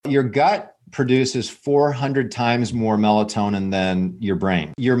Your gut produces 400 times more melatonin than your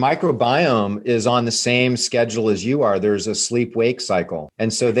brain. Your microbiome is on the same schedule as you are. There's a sleep-wake cycle.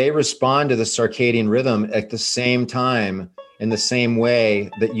 And so they respond to the circadian rhythm at the same time in the same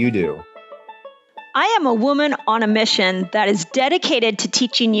way that you do. I am a woman on a mission that is dedicated to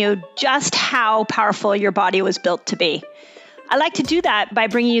teaching you just how powerful your body was built to be. I like to do that by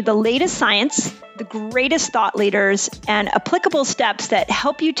bringing you the latest science, the greatest thought leaders, and applicable steps that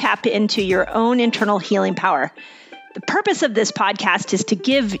help you tap into your own internal healing power. The purpose of this podcast is to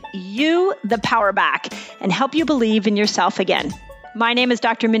give you the power back and help you believe in yourself again. My name is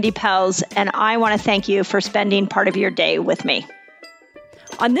Dr. Mindy Pelz, and I want to thank you for spending part of your day with me.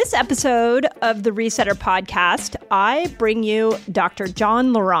 On this episode of the Resetter podcast, I bring you Dr.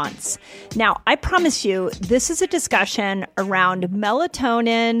 John Lieurance. Now, I promise you, this is a discussion around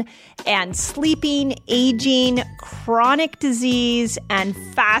melatonin and sleeping, aging, chronic disease, and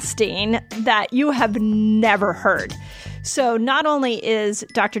fasting that you have never heard. So not only is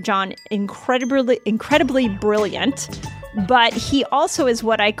Dr. John incredibly brilliant, but he also is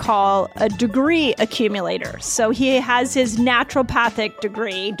what I call a degree accumulator. So he has his naturopathic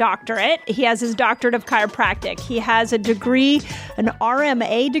degree, doctorate. He has his doctorate of chiropractic. He has a degree, an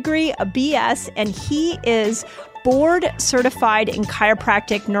RMA degree, a BS, and he is board certified in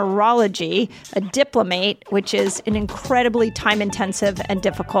chiropractic neurology, a diplomate, which is an incredibly time-intensive and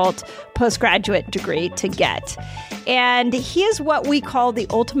difficult postgraduate degree to get. And he is what we call the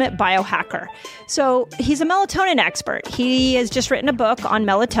ultimate biohacker. So he's a melatonin expert. He has just written a book on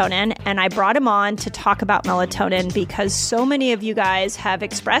melatonin, and I brought him on to talk about melatonin because so many of you guys have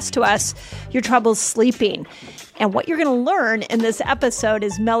expressed to us your troubles sleeping. And what you're going to learn in this episode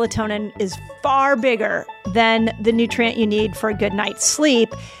is melatonin is far bigger than the nutrient you need for a good night's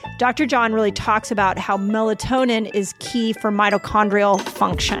sleep. Dr. John really talks about how melatonin is key for mitochondrial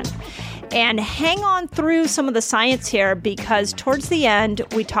function. And hang on through some of the science here because towards the end,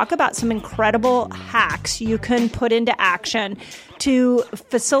 we talk about some incredible hacks you can put into action to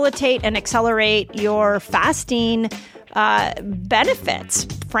facilitate and accelerate your fasting benefits.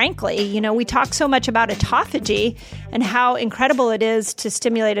 Frankly, we talk so much about autophagy and how incredible it is to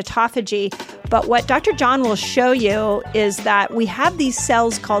stimulate autophagy. But what Dr. John will show you is that we have these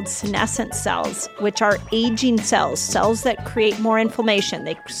cells called senescent cells, which are aging cells that create more inflammation.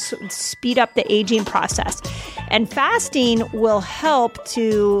 They speed up the aging process. And fasting will help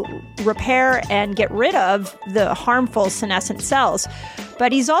to repair and get rid of the harmful senescent cells.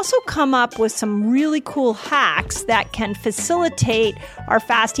 But he's also come up with some really cool hacks that can facilitate our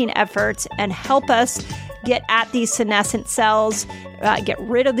fasting efforts and help us get at these senescent cells, get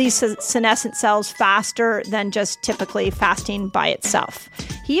rid of these senescent cells faster than just typically fasting by itself.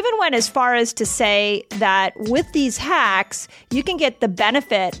 He even went as far as to say that with these hacks, you can get the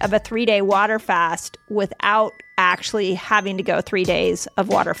benefit of a 3-day water fast without actually having to go 3 days of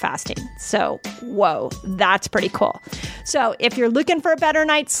water fasting. So, whoa, that's pretty cool. So if you're looking for a better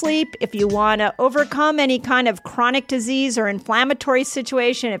night's sleep, if you want to overcome any kind of chronic disease or inflammatory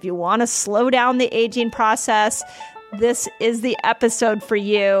situation, if you want to slow down the aging process, this is the episode for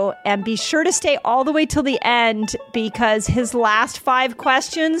you. And be sure to stay all the way till the end because his last 5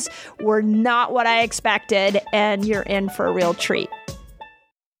 questions were not what I expected, and you're in for a real treat.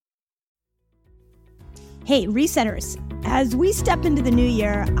 Hey, Resetters, as we step into the new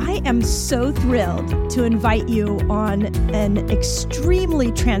year, I am so thrilled to invite you on an extremely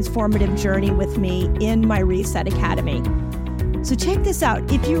transformative journey with me in my Reset Academy. So check this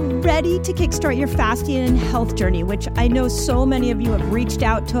out. If you're ready to kickstart your fasting and health journey, which I know so many of you have reached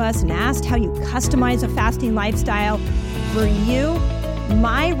out to us and asked how you customize a fasting lifestyle for you,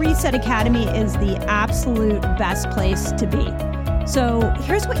 my Reset Academy is the absolute best place to be. So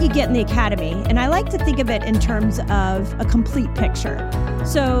here's what you get in the Academy, and I like to think of it in terms of a complete picture.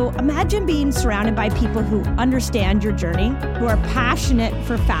 So imagine being surrounded by people who understand your journey, who are passionate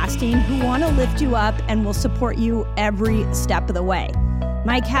for fasting, who want to lift you up and will support you every step of the way.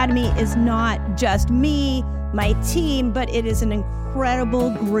 My Academy is not just me, my team, but it is an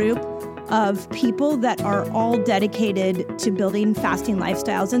incredible group of people that are all dedicated to building fasting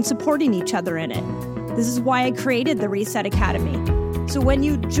lifestyles and supporting each other in it. This is why I created the Reset Academy. So when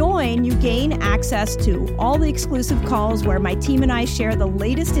you join, you gain access to all the exclusive calls where my team and I share the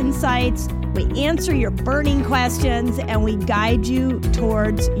latest insights, we answer your burning questions, and we guide you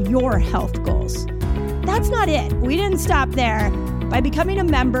towards your health goals. That's not it. We didn't stop there. By becoming a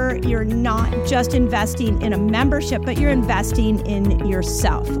member, you're not just investing in a membership, but you're investing in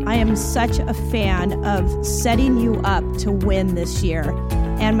yourself. I am such a fan of setting you up to win this year.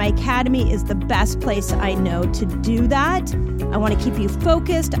 And my academy is the best place I know to do that. I want to keep you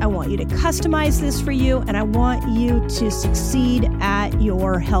focused. I want you to customize this for you. And I want you to succeed at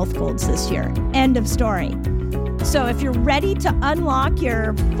your health goals this year. End of story. So if you're ready to unlock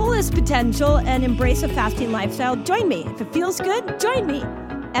your fullest potential and embrace a fasting lifestyle, join me. If it feels good, join me.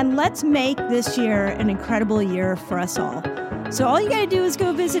 And let's make this year an incredible year for us all. So all you got to do is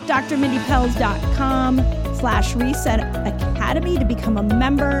go visit drmindypelz.com/Reset Academy to become a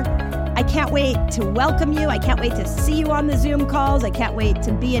member. I can't wait to welcome you. I can't wait to see you on the Zoom calls. I can't wait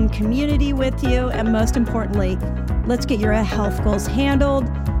to be in community with you. And most importantly, let's get your health goals handled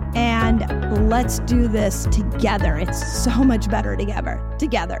and let's do this together. It's so much better together.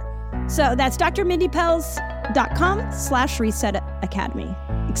 So that's drmindypelz.com/Reset Academy.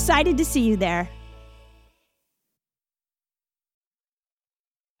 Excited to see you there.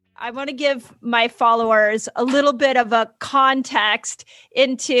 I want to give my followers a little bit of a context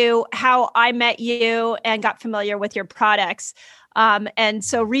into how I met you and got familiar with your products. And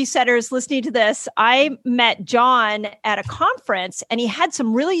so resetters listening to this, I met John at a conference and he had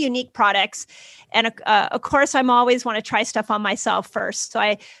some really unique products. And of course, I'm always want to try stuff on myself first. So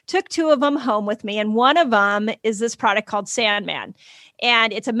I took 2 of them home with me. And one of them is this product called Sandman.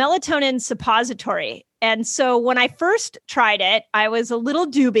 And it's a melatonin suppository. And so when I first tried it, I was a little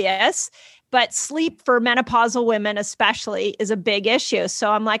dubious, but sleep for menopausal women especially is a big issue.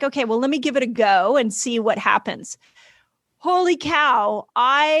 So I'm like, okay, well, let me give it a go and see what happens. Holy cow.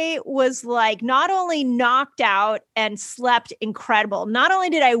 I was like not only knocked out and slept incredible. Not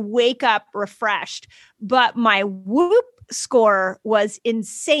only did I wake up refreshed, but my Whoop score was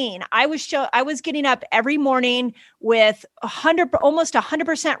insane. I was getting up every morning with almost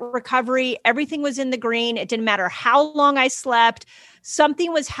 100% recovery. Everything was in the green. It didn't matter how long I slept.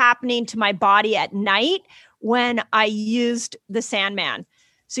 Something was happening to my body at night when I used the Sandman.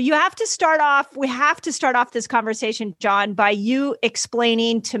 So we have to start off this conversation, John, by you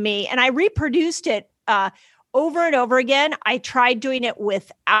explaining to me, and I reproduced it over and over again. I tried doing it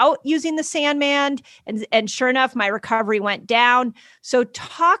without using the Sandman, and sure enough, my recovery went down. So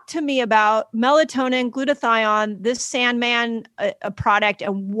talk to me about melatonin, glutathione, this Sandman product,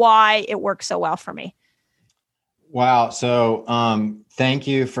 and why it works so well for me. Wow. So thank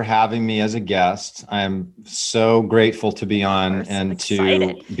you for having me as a guest. I'm so grateful to be on and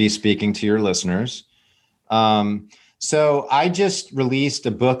excited to be speaking to your listeners. So I just released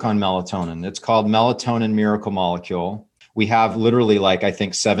a book on melatonin. It's called Melatonin Miracle Molecule. We have literally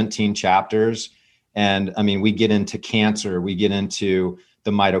 17 chapters. And I mean, we get into cancer, we get into the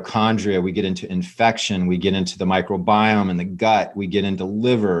mitochondria, we get into infection, we get into the microbiome and the gut, we get into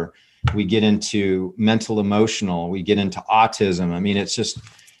liver, we get into mental, emotional, we get into autism. I mean, it's just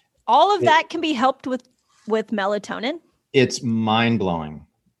all of that can be helped with melatonin. It's mind-blowing.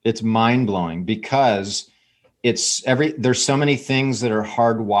 It's mind-blowing because there's so many things that are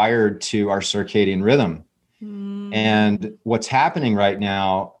hardwired to our circadian rhythm. And what's happening right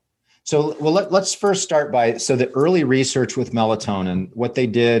now. So, let's first start so the early research with melatonin, what they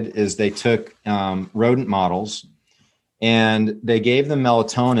did is they took rodent models and they gave them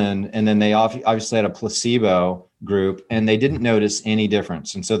melatonin, and then they obviously had a placebo group, and they didn't notice any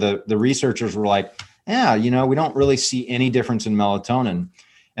difference. And so the researchers were like, yeah, we don't really see any difference in melatonin.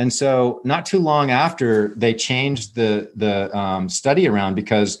 And so not too long after, they changed the study around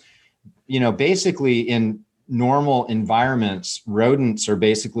because, basically in normal environments, rodents are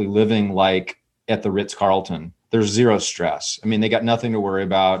basically living like at the Ritz-Carlton. There's zero stress. I mean, they got nothing to worry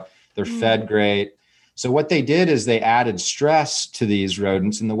about. They're fed great. So what they did is they added stress to these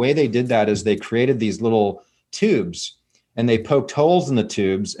rodents. And the way they did that is they created these little tubes and they poked holes in the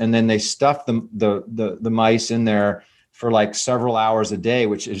tubes, and then they stuffed the mice in there for several hours a day,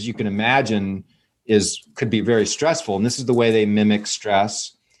 which, as you can imagine, could be very stressful. And this is the way they mimic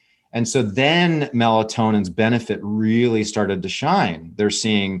stress. And so then melatonin's benefit really started to shine. They're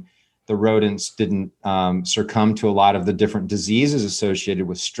seeing the rodents didn't succumb to a lot of the different diseases associated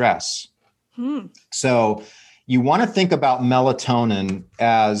with stress. So you want to think about melatonin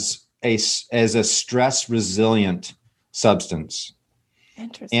as a stress resilient substance.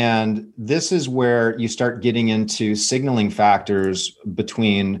 Interesting. And this is where you start getting into signaling factors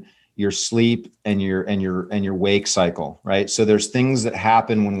between your sleep and your wake cycle, right? So there's things that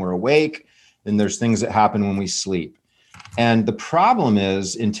happen when we're awake, and there's things that happen when we sleep. And the problem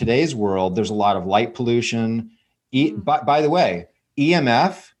is, in today's world, there's a lot of light pollution. By the way,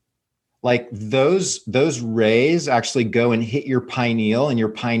 EMF, those rays actually go and hit your pineal, and your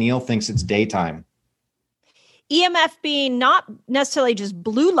pineal thinks it's daytime. EMF being not necessarily just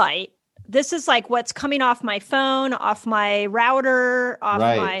blue light, This is like what's coming off my phone, off my router,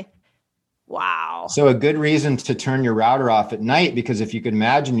 wow. So a good reason to turn your router off at night, because if you could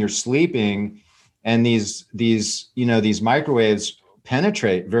imagine you're sleeping and these microwaves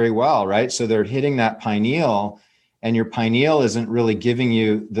penetrate very well, right? So they're hitting that pineal, and your pineal isn't really giving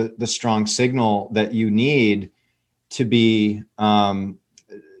you the strong signal that you need to be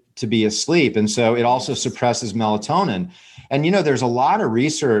asleep. And so it also suppresses melatonin. And, there's a lot of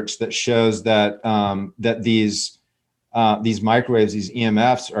research that shows that, that these microwaves, these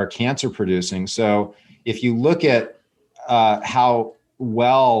EMFs, are cancer producing. So if you look at how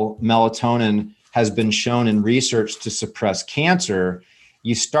well melatonin has been shown in research to suppress cancer,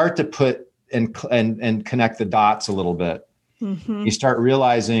 you start to put and connect the dots a little bit. Mm-hmm. You start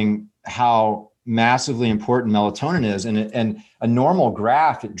realizing how massively important melatonin is. And a normal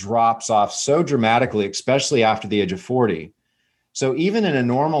graph, it drops off so dramatically, especially after the age of 40. So even in a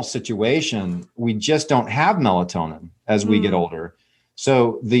normal situation, we just don't have melatonin as we get older.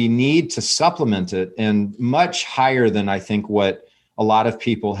 So the need to supplement it, and much higher than I think what a lot of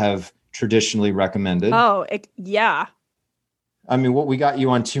people have traditionally recommended. Yeah. I mean, what we got you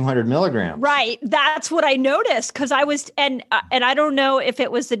on 200 milligrams. Right. That's what I noticed, because I was, and I don't know if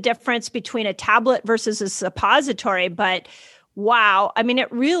it was the difference between a tablet versus a suppository, but wow. I mean,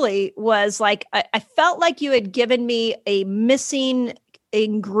 it really was like, I felt like you had given me a missing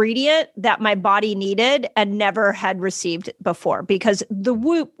ingredient that my body needed and never had received before, because the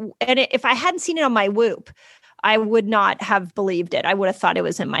Whoop, and if I hadn't seen it on my Whoop, I would not have believed it. I would have thought it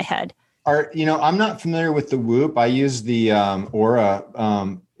was in my head. I'm not familiar with the Whoop. I use the Aura.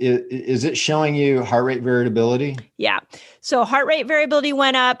 Is it showing you heart rate variability? Yeah. So heart rate variability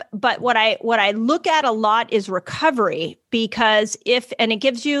went up, but what I look at a lot is recovery, because and it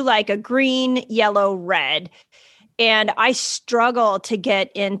gives you like a green, yellow, red. And I struggle to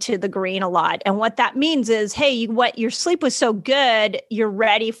get into the green a lot. And what that means is, hey, your sleep was so good, you're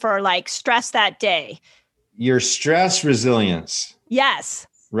ready for like stress that day. Your stress resilience. Yes.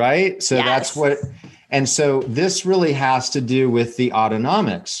 Right? So that's what, and so this really has to do with the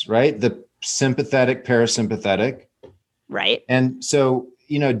autonomics, right? The sympathetic, parasympathetic. Right. And so,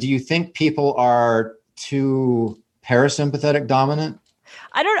 do you think people are too parasympathetic dominant?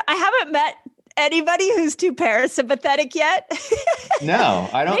 I haven't met anybody who's too parasympathetic yet. No,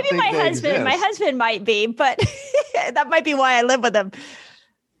 I don't think my husband. Exist. My husband might be, but that might be why I live with him.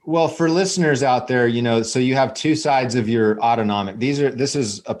 Well, for listeners out there, so you have two sides of your autonomic. This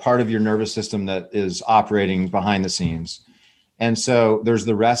is a part of your nervous system that is operating behind the scenes. And so there's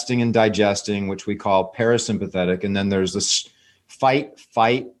the resting and digesting, which we call parasympathetic. And then there's this fight,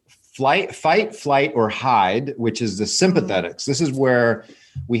 flight, or hide, which is the sympathetics. This is where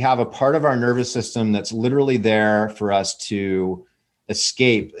we have a part of our nervous system that's literally there for us to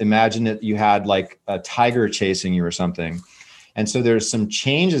escape. Imagine that you had like a tiger chasing you or something. And so there's some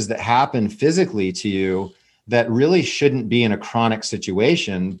changes that happen physically to you that really shouldn't be in a chronic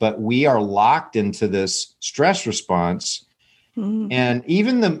situation, but we are locked into this stress response. Mm-hmm.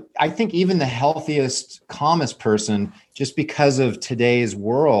 And I think even the healthiest, calmest person, just because of today's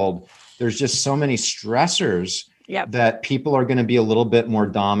world, there's just so many stressors that people are going to be a little bit more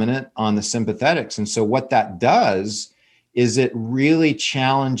dominant on the sympathetics. And so what that does is it really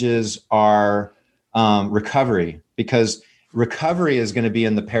challenges our recovery, because recovery is going to be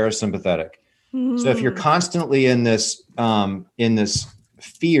in the parasympathetic. Mm-hmm. So if you're constantly in this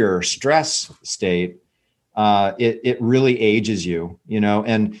fear, stress state, it really ages you,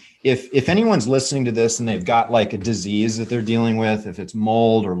 and if anyone's listening to this and they've got like a disease that they're dealing with, if it's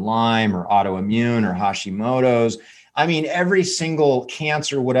mold or Lyme or autoimmune or Hashimoto's, I mean, every single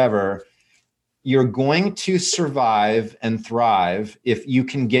cancer, whatever, you're going to survive and thrive if you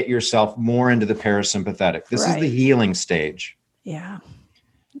can get yourself more into the parasympathetic. This is the healing stage. Yeah.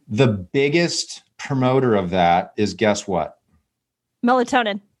 The biggest promoter of that is, guess what?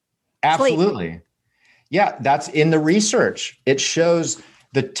 Melatonin. Absolutely. Sleep. Yeah, that's in the research. It shows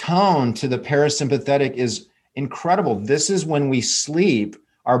the tone to the parasympathetic is incredible. This is when we sleep,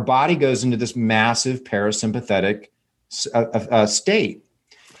 our body goes into this massive parasympathetic state.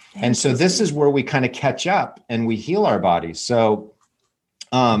 And so this is where we kind of catch up and we heal our bodies. So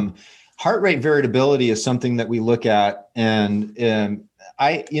heart rate variability is something that we look at. And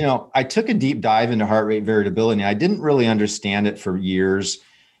I took a deep dive into heart rate variability. I didn't really understand it for years.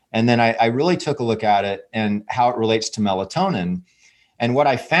 And then I really took a look at it and how it relates to melatonin. And what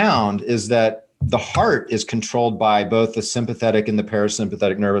I found is that the heart is controlled by both the sympathetic and the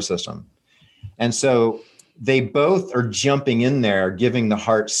parasympathetic nervous system. And so they both are jumping in there, giving the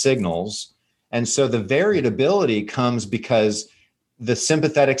heart signals. And so the variability comes because the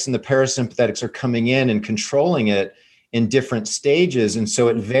sympathetics and the parasympathetics are coming in and controlling it in different stages. And so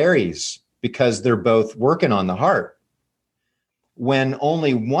it varies because they're both working on the heart. When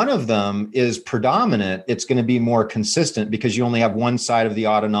only one of them is predominant, it's going to be more consistent because you only have one side of the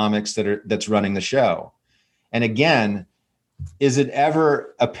autonomics that's running the show. And again, is it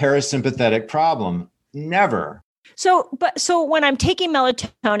ever a parasympathetic problem? Never. So when I'm taking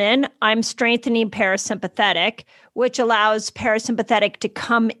melatonin, I'm strengthening parasympathetic, which allows parasympathetic to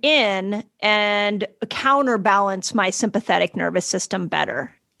come in and counterbalance my sympathetic nervous system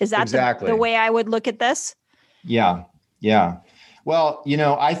better. Is that exactly the way I would look at this? Yeah. Yeah. Well,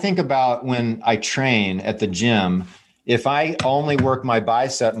 I think about when I train at the gym, if I only work my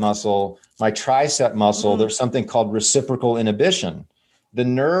bicep muscle, my tricep muscle, there's something called reciprocal inhibition. The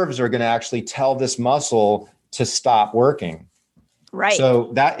nerves are going to actually tell this muscle to stop working. Right.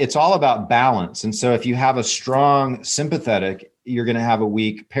 So that it's all about balance. And so if you have a strong sympathetic, you're going to have a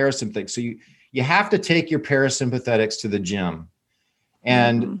weak parasympathetic. So you have to take your parasympathetics to the gym.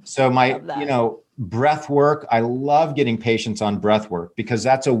 And so breath work, I love getting patients on breath work because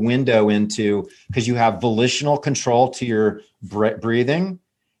that's a window into, because you have volitional control to your breathing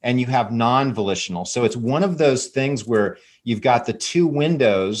and you have non-volitional. So it's one of those things where you've got the two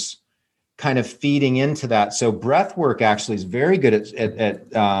windows kind of feeding into that. So breath work actually is very good at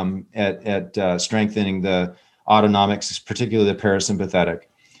strengthening the autonomics, particularly the parasympathetic.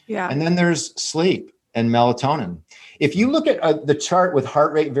 Yeah. And then there's sleep and melatonin. If you look at the chart with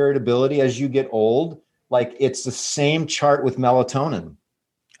heart rate variability as you get old, like it's the same chart with melatonin.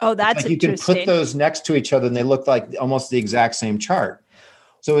 Oh, that's like you can put those next to each other and they look like almost the exact same chart.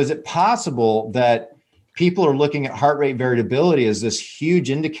 So is it possible that people are looking at heart rate variability as this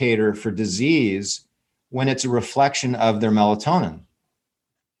huge indicator for disease when it's a reflection of their melatonin?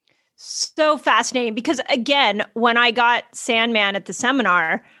 So fascinating because again, when I got Sandman at the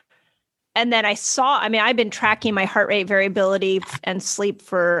seminar, and then I've been tracking my heart rate variability and sleep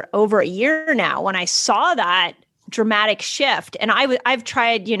for over a year now. When I saw that dramatic shift, and I've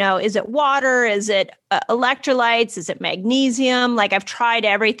tried, is it water? Is it electrolytes? Is it magnesium? Like I've tried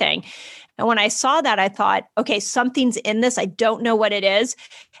everything. And when I saw that, I thought, okay, something's in this. I don't know what it is.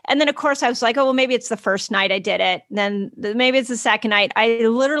 And then, of course, I was like, oh, well, maybe it's the first night I did it. And then maybe it's the second night. I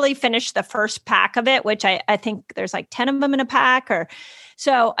literally finished the first pack of it, which I think there's like 10 of them in a pack.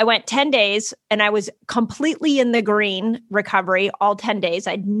 So I went 10 days and I was completely in the green recovery all 10 days.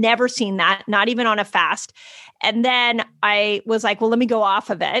 I'd never seen that, not even on a fast. And then I was like, well, let me go off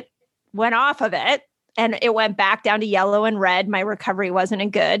of it. Went off of it. And it went back down to yellow and red. My recovery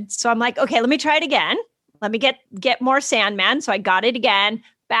wasn't good. So I'm like, okay, let me try it again. Let me get more Sandman. So I got it again,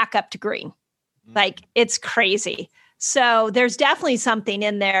 back up to green. Like it's crazy. So there's definitely something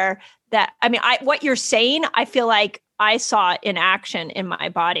in there that, what you're saying, I feel like I saw in action in my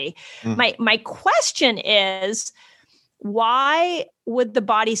body. My question is, why would the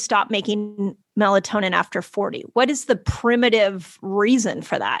body stop making melatonin after 40? What is the primitive reason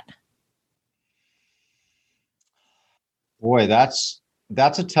for that? Boy, that's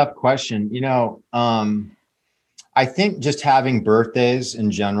a tough question. I think just having birthdays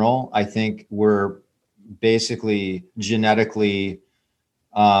in general, I think we're basically genetically,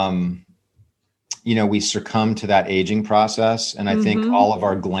 we succumb to that aging process. And I think all of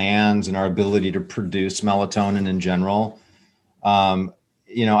our glands and our ability to produce melatonin in general,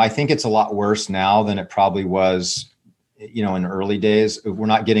 I think it's a lot worse now than it probably was, in early days. We're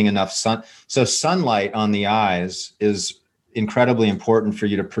not getting enough sun. So sunlight on the eyes is incredibly important for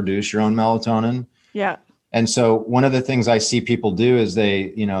you to produce your own melatonin. Yeah. And so one of the things I see people do is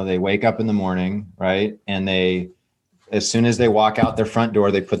they wake up in the morning, right? And as soon as they walk out their front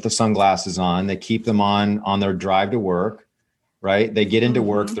door, they put the sunglasses on, they keep them on their drive to work, right? They get into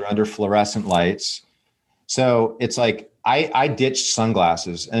work, they're under fluorescent lights. So it's like, I ditched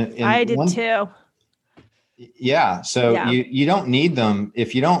sunglasses. And I did too. Yeah. So you don't need them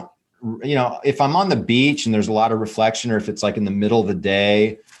if you don't, if I'm on the beach and there's a lot of reflection, or if it's like in the middle of the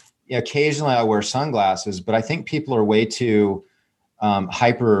day, occasionally I wear sunglasses, but I think people are way too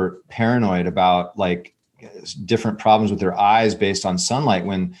hyper paranoid about like different problems with their eyes based on sunlight,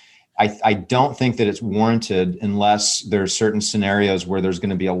 when I don't think that it's warranted unless there's certain scenarios where there's going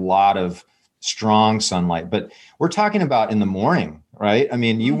to be a lot of strong sunlight. But we're talking about in the morning, right? I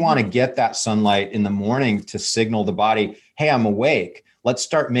mean, you want to get that sunlight in the morning to signal the body, hey, I'm awake. Let's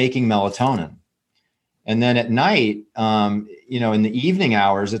start making melatonin. And then at night, in the evening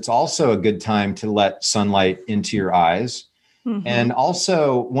hours, it's also a good time to let sunlight into your eyes. And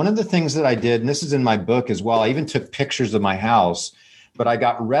also one of the things that I did, and this is in my book as well, I even took pictures of my house, but I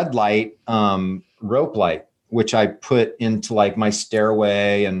got red light, rope light, which I put into like my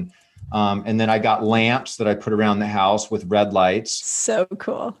stairway, and then I got lamps that I put around the house with red lights. So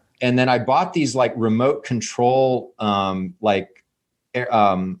cool. And then I bought these like remote control, light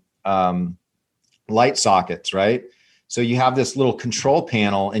sockets, right? So you have this little control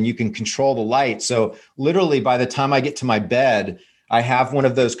panel and you can control the light. So literally by the time I get to my bed, I have one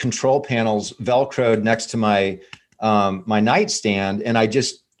of those control panels Velcroed next to my nightstand, and I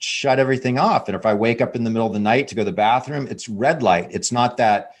just shut everything off. And if I wake up in the middle of the night to go to the bathroom, it's red light. It's not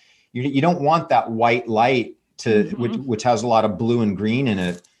that you don't want that white light to which has a lot of blue and green in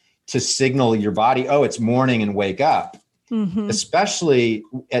it to signal your body, oh, it's morning and wake up. Especially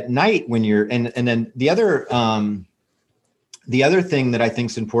at night when you're, and then the other thing that I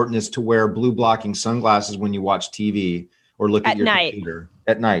think is important is to wear blue blocking sunglasses when you watch TV or look at your computer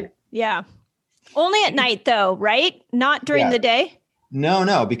at night. Yeah. Only at night though, right? Not during the day?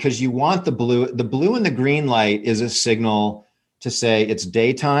 No, because you want the blue and the green light is a signal to say it's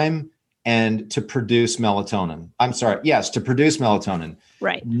daytime and to produce melatonin. I'm sorry. Yes. To produce melatonin.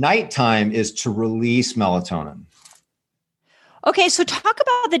 Right. Nighttime is to release melatonin. Okay, so talk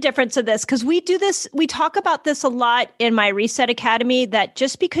about the difference of this, because we talk about this a lot in my Reset Academy, that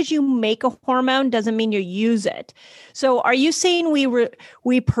just because you make a hormone doesn't mean you use it. So are you saying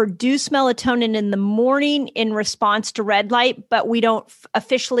we produce melatonin in the morning in response to red light, but we don't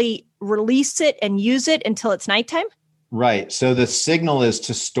officially release it and use it until it's nighttime? Right. So the signal is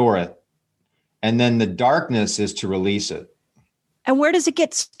to store it, and then the darkness is to release it. And where does it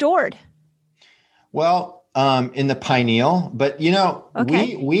get stored? Well, in the pineal, but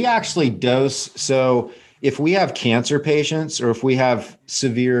we actually dose. So if we have cancer patients, or if we have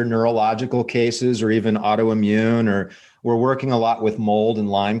severe neurological cases, or even autoimmune, or we're working a lot with mold and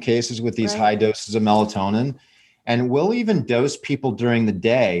Lyme cases with these high doses of melatonin, and we'll even dose people during the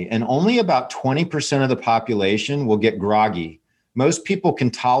day, and only about 20% of the population will get groggy. Most people can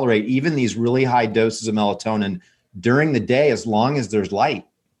tolerate even these really high doses of melatonin during the day, as long as there's light.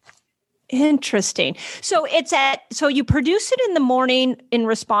 Interesting. So so you produce it in the morning in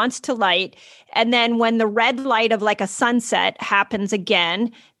response to light. And then when the red light of like a sunset happens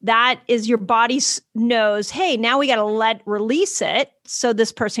again, that is your body knows, hey, now we got to release it so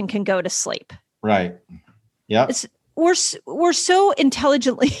this person can go to sleep. Right. Yeah. We're so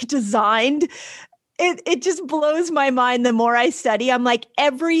intelligently designed. It just blows my mind the more I study. I'm like,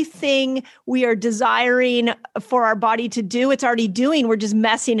 everything we are desiring for our body to do, it's already doing. We're just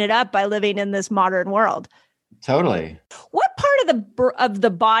messing it up by living in this modern world. Totally. What part of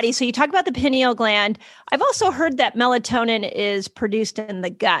the body? So you talk about the pineal gland. I've also heard that melatonin is produced in the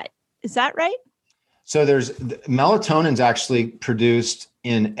gut. Is that right? So melatonin's actually produced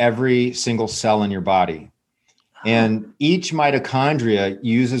in every single cell in your body. And each mitochondria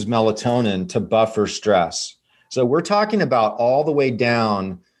uses melatonin to buffer stress. So we're talking about all the way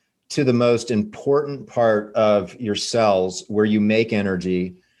down to the most important part of your cells, where you make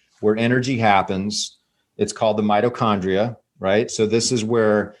energy, where energy happens. It's called the mitochondria, right? So this is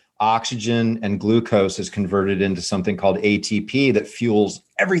where oxygen and glucose is converted into something called ATP that fuels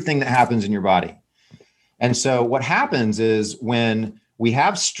everything that happens in your body. And so what happens is when we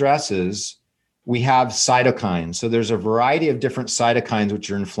have stresses, we have cytokines. So there's a variety of different cytokines,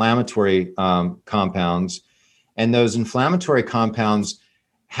 which are inflammatory compounds. And those inflammatory compounds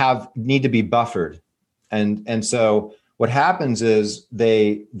need to be buffered. And so what happens is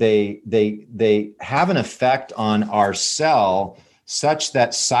they have an effect on our cell such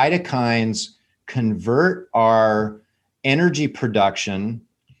that cytokines convert our energy production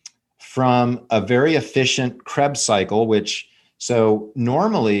from a very efficient Krebs cycle, so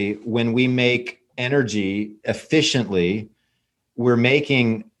normally when we make energy efficiently, we're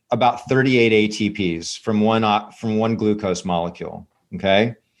making about 38 ATPs from one glucose molecule.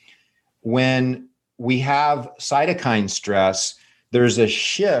 Okay. When we have cytokine stress, there's a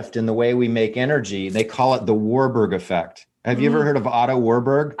shift in the way we make energy. They call it the Warburg effect. Have you ever heard of Otto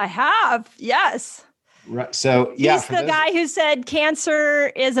Warburg? I have. Yes. Right. So yeah, he's the guy who said cancer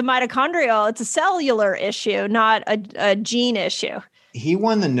is a mitochondrial. It's a cellular issue, not a gene issue. He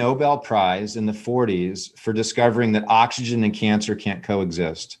won the Nobel Prize in the 40s for discovering that oxygen and cancer can't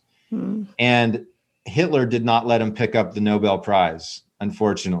coexist. And Hitler did not let him pick up the Nobel Prize,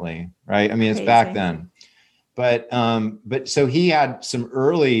 unfortunately. Right. I mean, it's back then. But so he had some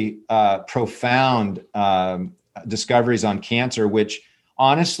early profound discoveries on cancer, which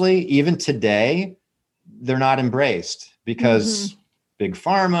honestly, even today, they're not embraced because big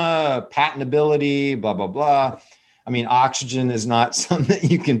pharma, patentability, blah, blah, blah. I mean, oxygen is not something that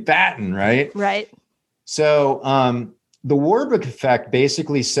you can patent, right? Right. So The Warburg effect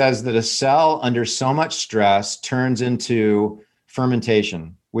basically says that a cell under so much stress turns into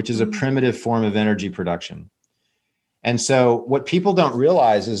fermentation, which is a primitive form of energy production. And so what people don't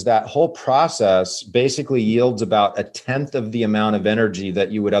realize is that whole process basically yields about 1/10 of the amount of energy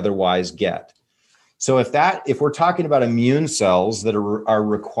that you would otherwise get. So if we're talking about immune cells that are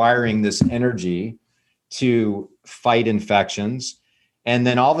requiring this energy to fight infections, and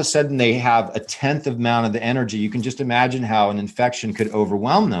then all of a sudden they have 1/10 of the amount of the energy, you can just imagine how an infection could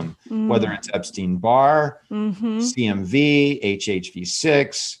overwhelm them, whether it's Epstein-Barr, CMV,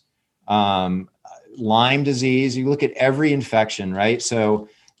 HHV6, Lyme disease. You look at every infection, right? So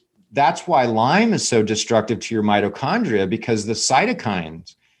that's why Lyme is so destructive to your mitochondria, because the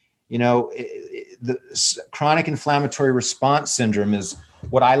cytokines, the chronic inflammatory response syndrome is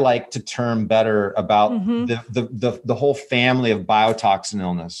what I like to term better about the whole family of biotoxin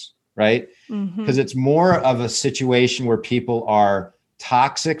illness, right? Because it's more of a situation where people are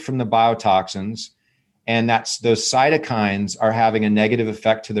toxic from the biotoxins, and those cytokines are having a negative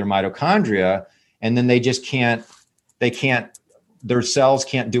effect to their mitochondria, and then their cells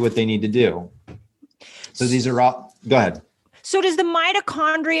can't do what they need to do. So these are all, go ahead. So does the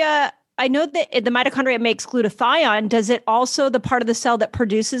mitochondria, I know that the mitochondria makes glutathione. Does it also the part of the cell that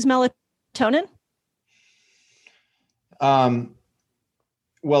produces melatonin?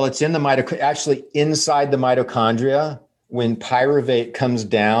 Well, it's in the actually inside the mitochondria. When pyruvate comes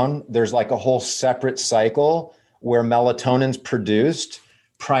down, there's like a whole separate cycle where melatonin's produced,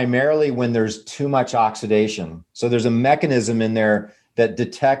 primarily when there's too much oxidation. So there's a mechanism in there that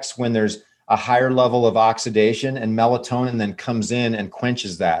detects when there's a higher level of oxidation, and melatonin then comes in and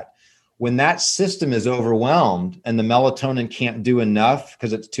quenches that. When that system is overwhelmed and the melatonin can't do enough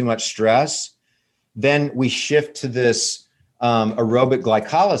because it's too much stress, then we shift to this aerobic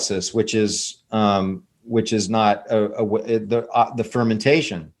glycolysis, which is not the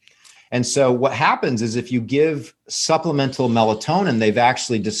fermentation. And so what happens is if you give supplemental melatonin, they've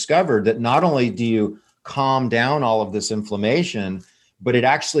actually discovered that not only do you calm down all of this inflammation, but it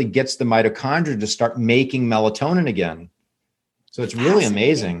actually gets the mitochondria to start making melatonin again. So it's really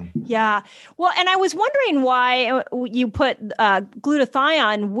amazing. Yeah. Well, and I was wondering why you put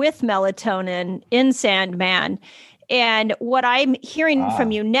glutathione with melatonin in Sandman. And what I'm hearing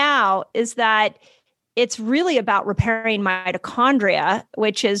from you now is that it's really about repairing mitochondria,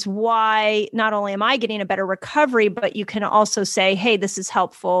 which is why not only am I getting a better recovery, but you can also say, hey, this is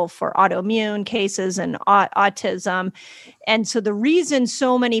helpful for autoimmune cases and autism. And so the reason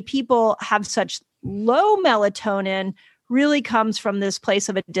so many people have such low melatonin really comes from this place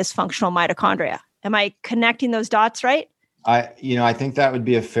of a dysfunctional mitochondria. Am I connecting those dots right? I think that would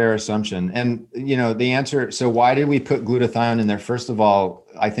be a fair assumption. And, the answer, so why did we put glutathione in there? First of all,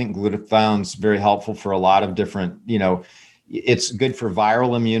 I think glutathione's very helpful for a lot of different, it's good for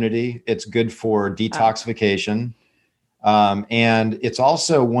viral immunity. It's good for detoxification. And it's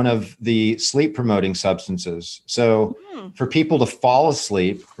also one of the sleep promoting substances. So for people to fall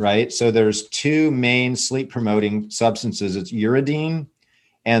asleep, right? So there's two main sleep promoting substances. It's uridine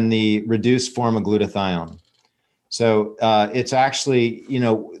and the reduced form of glutathione. So it's actually,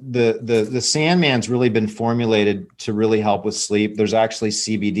 the Sandman's really been formulated to really help with sleep. There's actually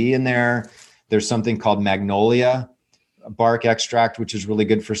CBD in there. There's something called magnolia bark extract, which is really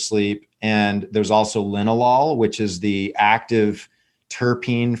good for sleep. And there's also linalool, which is the active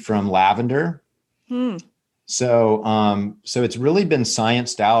terpene from lavender. So it's really been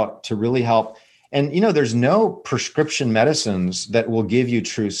scienced out to really help. And, there's no prescription medicines that will give you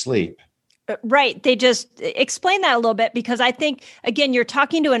true sleep. Right. They just explain that a little bit, because I think, again, you're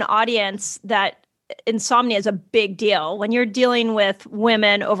talking to an audience that insomnia is a big deal. When you're dealing with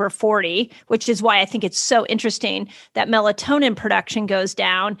women over 40, which is why I think it's so interesting that melatonin production goes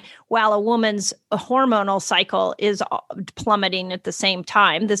down while a woman's hormonal cycle is plummeting at the same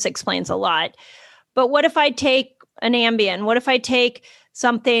time. This explains a lot. But what if I take an Ambien? What if I take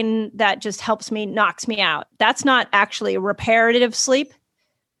something that just helps me, knocks me out? That's not actually a reparative sleep.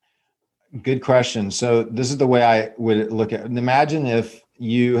 Good question. So this is the way I would look at it. Imagine if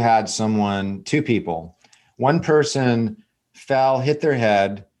you had two people, one person fell, hit their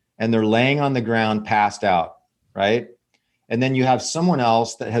head, and they're laying on the ground, passed out, right? And then you have someone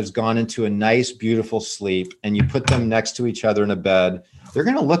else that has gone into a nice, beautiful sleep, and you put them next to each other in a bed. They're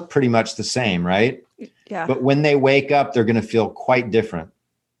going to look pretty much the same, right? Yeah. But when they wake up, they're going to feel quite different.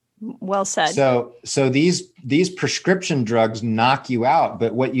 Well said. So these prescription drugs knock you out.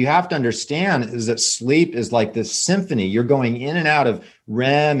 But what you have to understand is that sleep is like this symphony. You're going in and out of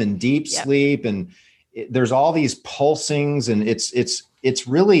REM and deep sleep, and there's all these pulsings, and it's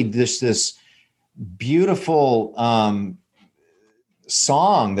really this beautiful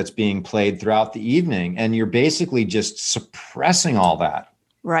song that's being played throughout the evening, and you're basically just suppressing all that.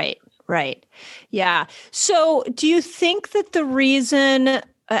 Right. Yeah. So do you think that the reason,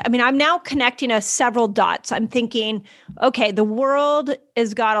 I'm now connecting several dots. I'm thinking, okay, the world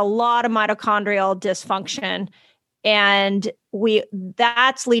has got a lot of mitochondrial dysfunction, and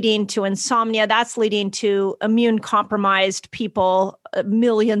that's leading to insomnia. That's leading to immune compromised people,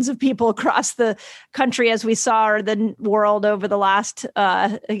 millions of people across the country, as we saw, or the world over the last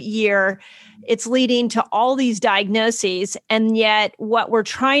year. It's leading to all these diagnoses. And yet what we're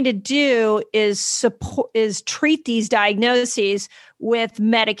trying to do is treat these diagnoses with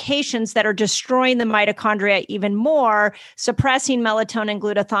medications that are destroying the mitochondria even more, suppressing melatonin,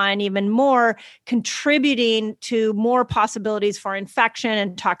 glutathione even more, contributing to more possibilities for infection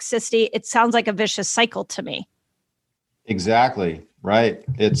and toxicity. It sounds like a vicious cycle to me. Exactly. Right.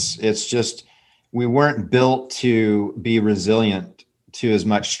 It's just, we weren't built to be resilient to as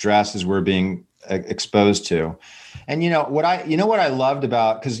much stress as we're being exposed to. And what I loved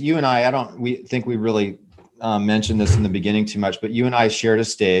about, because you and we think we really mentioned this in the beginning too much, but you and I shared a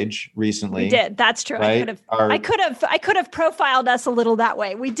stage recently. We did. That's true. Right? I could have profiled us a little that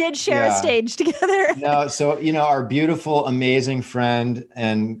way. We did share a stage together. No, so our beautiful, amazing friend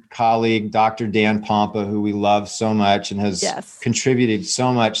and colleague, Dr. Dan Pompa, who we love so much and has contributed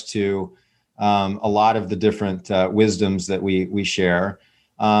so much to a lot of the different wisdoms that we share,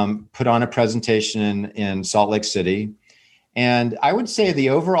 put on a presentation in Salt Lake City. And I would say the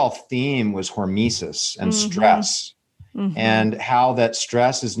overall theme was hormesis and stress, and how that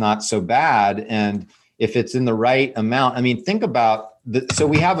stress is not so bad. And if it's in the right amount, think about so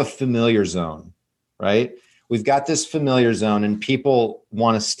we have a familiar zone, right? We've got this familiar zone, and people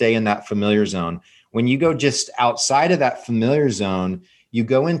want to stay in that familiar zone. When you go just outside of that familiar zone, you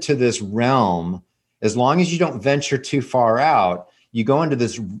go into this realm. As long as you don't venture too far out, you go into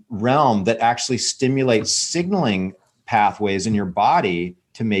this realm that actually stimulates signaling pathways in your body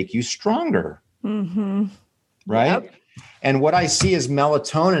to make you stronger. Right. Yep. And what I see is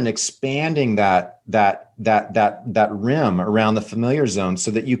melatonin expanding that rim around the familiar zone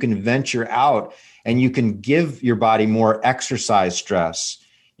so that you can venture out and you can give your body more exercise stress.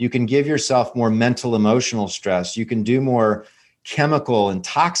 You can give yourself more mental, emotional stress. You can do more chemical and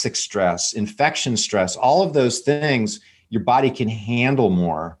toxic stress, infection stress, all of those things your body can handle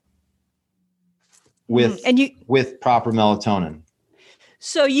more with proper melatonin.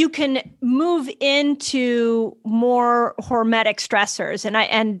 So you can move into more hormetic stressors.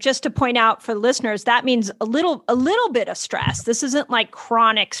 And just to point out for the listeners, that means a little bit of stress. This isn't like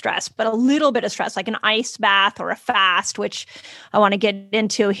chronic stress, but a little bit of stress, like an ice bath or a fast, which I want to get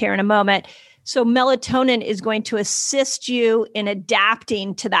into here in a moment. So melatonin is going to assist you in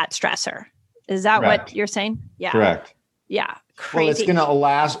adapting to that stressor. Is that Correct. What you're saying? Yeah. Correct. Yeah. Crazy. Well,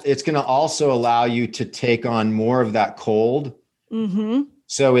 it's going to also allow you to take on more of that cold.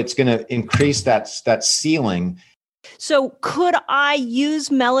 So it's going to increase that ceiling. So could I use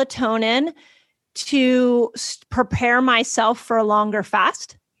melatonin to prepare myself for a longer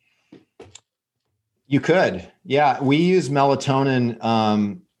fast? You could. Yeah. We use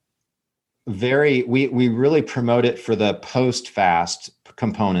melatonin we really promote it for the post-fast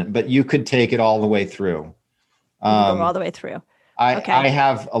component, but you could take it all the way through. Go all the way through. I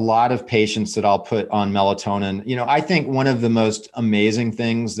have a lot of patients that I'll put on melatonin. I think one of the most amazing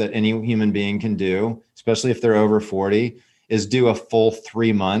things that any human being can do, especially if they're over 40, is do a full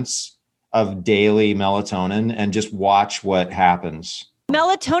 3 months of daily melatonin and just watch what happens.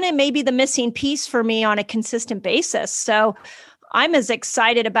 Melatonin may be the missing piece for me on a consistent basis. So I'm as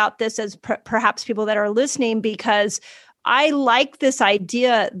excited about this as perhaps people that are listening, because I like this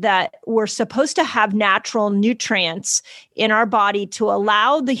idea that we're supposed to have natural nutrients in our body to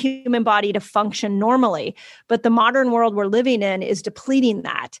allow the human body to function normally. But the modern world we're living in is depleting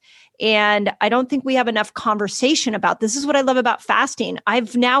that. And I don't think we have enough conversation about this. Is what I love about fasting.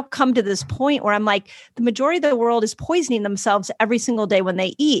 I've now come to this point where I'm like, the majority of the world is poisoning themselves every single day when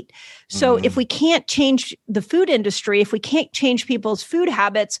they eat. So if we can't change the food industry, if we can't change people's food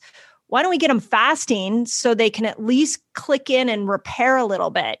habits, why don't we get them fasting so they can at least click in and repair a little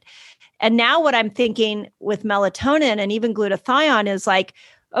bit? And now what I'm thinking with melatonin and even glutathione is like,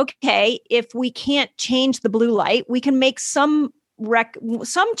 okay, if we can't change the blue light, we can make some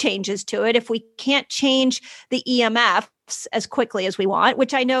changes to it. If we can't change the EMFs as quickly as we want,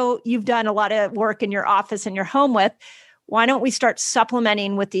 which I know you've done a lot of work in your office and your home with, why don't we start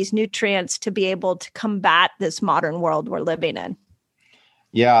supplementing with these nutrients to be able to combat this modern world we're living in?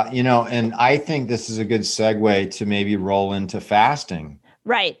 Yeah, and I think this is a good segue to maybe roll into fasting.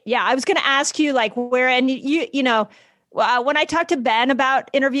 Right. Yeah. I was going to ask you like where, and when I talked to Ben about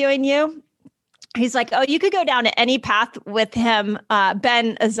interviewing you, he's like, oh, you could go down to any path with him,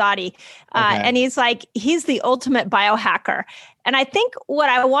 Ben Azadi. And he's like, he's the ultimate biohacker. And I think what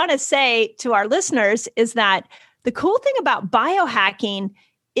I want to say to our listeners is that the cool thing about biohacking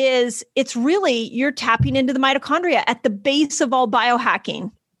is it's really, you're tapping into the mitochondria at the base of all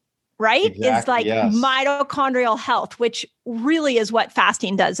biohacking. Right? Exactly, it's like mitochondrial health, which really is what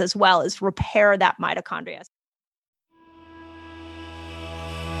fasting does as well, is repair that mitochondria.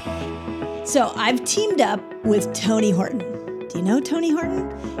 So I've teamed up with Tony Horton. Do you know Tony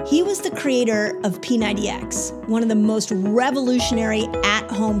Horton? He was the creator of P90X, one of the most revolutionary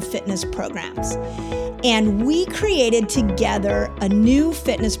at-home fitness programs. And we created together a new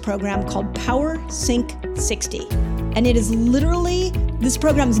fitness program called Power Sync 60. And it is literally, this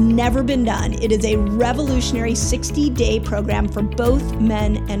program's never been done. It is a revolutionary 60-day program for both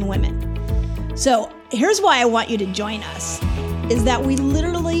men and women. So here's why I want you to join us, is that we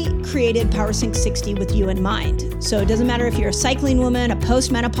literally created Power Sync 60 with you in mind. So it doesn't matter if you're a cycling woman, a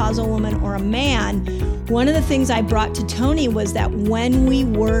postmenopausal woman, or a man. One of the things I brought to Tony was that when we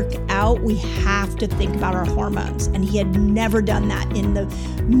work out, we have to think about our hormones. And he had never done that in the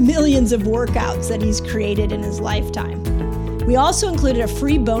millions of workouts that he's created in his lifetime. We also included a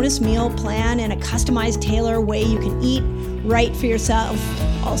free bonus meal plan and a customized tailor way you can eat right for yourself.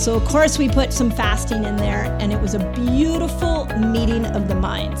 Also, of course, we put some fasting in there, and it was a beautiful meeting of the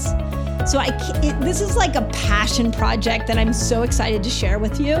minds. So this is like a passion project that I'm so excited to share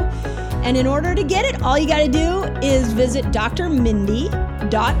with you. And in order to get it, all you got to do is visit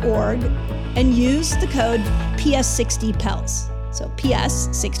drmindy.org and use the code PS60PELS. So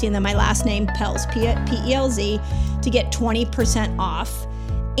PS60 and then my last name PELS, P-E-L-Z, to get 20% off.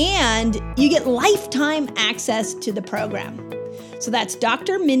 And you get lifetime access to the program. So that's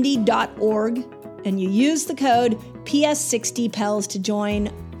drmindy.org, and you use the code PS60PELS to join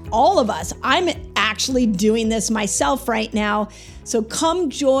all of us. I'm actually doing this myself right now. So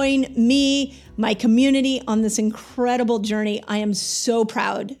come join me, my community, on this incredible journey. I am so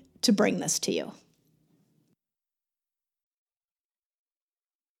proud to bring this to you.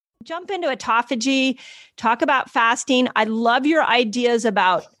 Jump into autophagy, talk about fasting. I love your ideas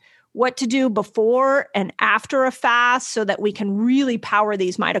about what to do before and after a fast so that we can really power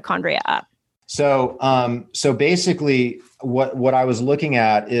these mitochondria up. So basically what I was looking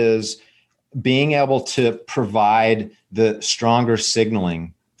at is being able to provide the stronger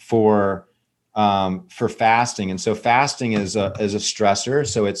signaling for fasting. And so fasting is a stressor.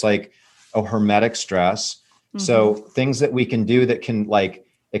 So it's like a hormetic stress. Mm-hmm. So things that we can do that can like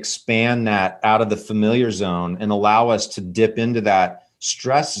expand that out of the familiar zone and allow us to dip into that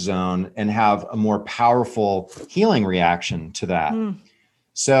stress zone and have a more powerful healing reaction to that.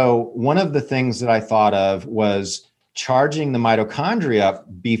 So one of the things that I thought of was charging the mitochondria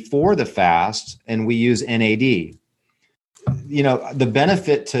before the fast, and we use NAD. You know, the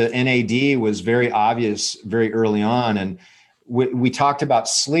benefit to NAD was very obvious very early on. And we talked about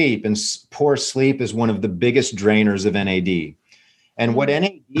sleep, and poor sleep is one of the biggest drainers of NAD. And what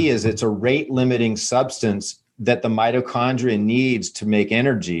NAD is, it's a rate limiting substance that the mitochondria needs to make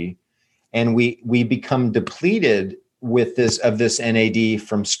energy. And we become depleted with this NAD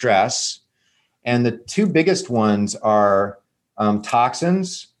from stress. And the two biggest ones are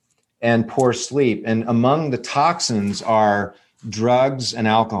toxins and poor sleep. And among the toxins are drugs and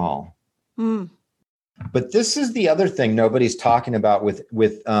alcohol. But this is the other thing nobody's talking about with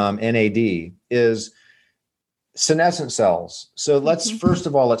NAD is senescent cells. So first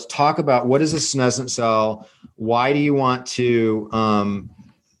of all, let's talk about what is a senescent cell? Why do you want to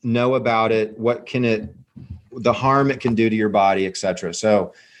know about it? The harm it can do to your body, et cetera.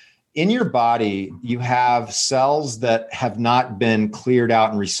 So in your body, you have cells that have not been cleared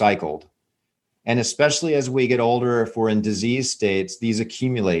out and recycled. And especially as we get older, if we're in disease states, these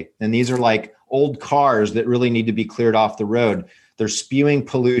accumulate. And these are like old cars that really need to be cleared off the road. They're spewing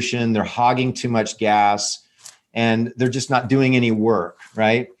pollution, they're hogging too much gas, and they're just not doing any work,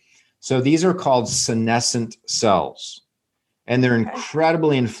 right? So these are called senescent cells, and they're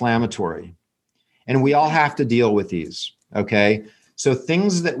incredibly inflammatory. And we all have to deal with these, okay? So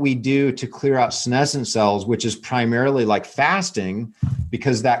things that we do to clear out senescent cells, which is primarily like fasting,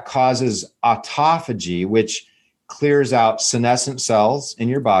 because that causes autophagy, which clears out senescent cells in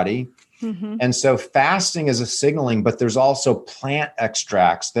your body. Mm-hmm. And so fasting is a signaling, but there's also plant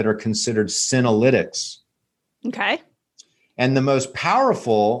extracts that are considered senolytics. Okay. And the most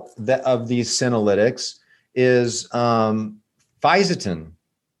powerful of these senolytics is fisetin.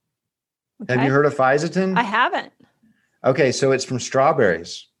 Okay. Have you heard of fisetin? I haven't. Okay, so it's from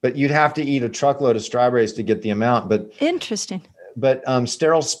strawberries, but you'd have to eat a truckload of strawberries to get the amount. But Interesting.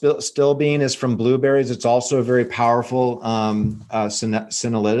 Sterile stilbene is from blueberries. It's also a very powerful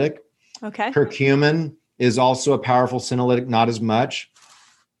senolytic. Okay. Curcumin is also a powerful senolytic, not as much.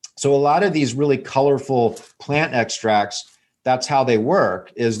 So a lot of these really colorful plant extracts, that's how they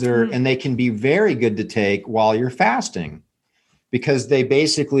work, and they can be very good to take while you're fasting, because they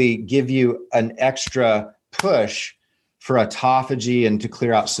basically give you an extra push for autophagy and to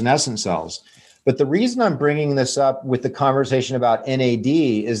clear out senescent cells. But the reason I'm bringing this up with the conversation about NAD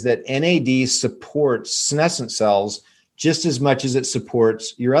is that NAD supports senescent cells just as much as it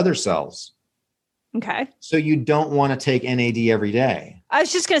supports your other cells. Okay. So you don't want to take NAD every day. I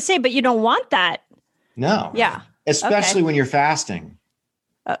was just going to say, but you don't want that. No. Yeah. Especially when you're fasting.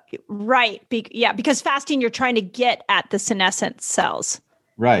 Right. Because fasting, you're trying to get at the senescent cells.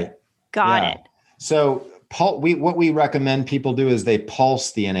 Right. Got it. So what we recommend people do is they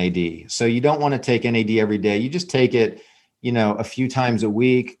pulse the NAD. So you don't want to take NAD every day. You just take it, a few times a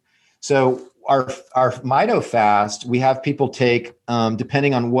week. So our Mito fast, we have people take,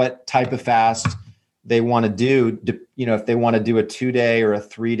 depending on what type of fast they want to do, if they want to do a 2-day or a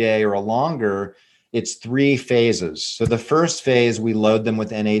 3-day or a longer, it's 3 phases. So the first phase, we load them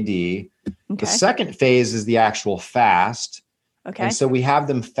with NAD. Okay. The second phase is the actual fast. Okay. And so we have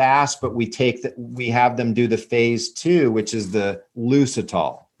them fast, but we have them do the phase 2, which is the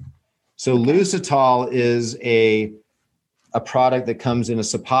Lucitol. So Lucitol is a product that comes in a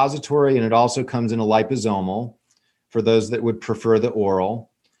suppository, and it also comes in a liposomal for those that would prefer the oral.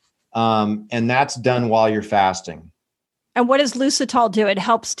 And that's done while you're fasting. And what does Lucitol do? It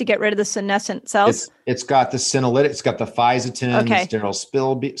helps to get rid of the senescent cells? It's got the senolytic, it's got the fisetin, the sterile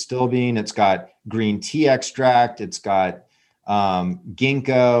stilbene, it's got green tea extract, it's got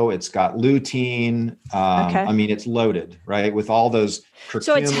ginkgo, it's got lutein. I mean, it's loaded, right? With all those curcumin,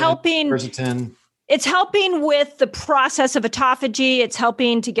 so it's helping quercetin. It's helping with the process of autophagy. It's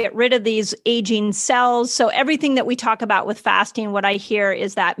helping to get rid of these aging cells. So everything that we talk about with fasting, what I hear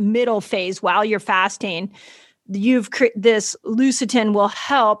is that middle phase while you're fasting, this Lucitin will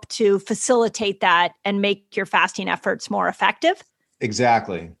help to facilitate that and make your fasting efforts more effective.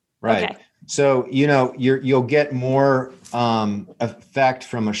 Exactly. Right. Okay. So, you'll get more effect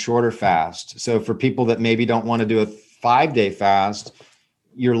from a shorter fast. So for people that maybe don't want to do a 5-day fast,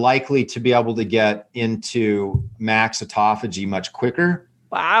 you're likely to be able to get into max autophagy much quicker.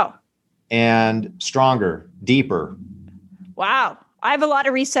 Wow. And stronger, deeper. Wow. I have a lot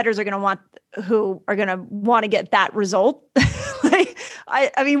of resetters who are going to want to get that result.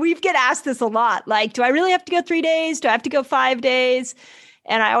 I mean, we get asked this a lot. Like, do I really have to go 3 days? Do I have to go 5 days?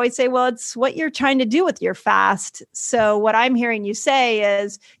 And I always say, well, it's what you're trying to do with your fast. So what I'm hearing you say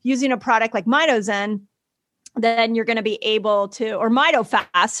is using a product like Mitozen, then you're going to be able to, or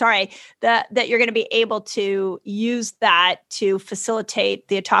MitoFast, that you're going to be able to use that to facilitate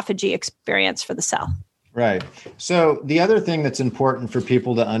the autophagy experience for the cell. Right. So the other thing that's important for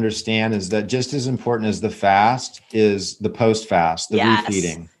people to understand is that just as important as the fast is the post-fast, the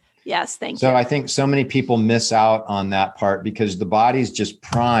refeeding. Yes, thank you. So I think so many people miss out on that part because the body's just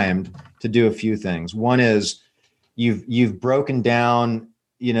primed to do a few things. One is you've broken down,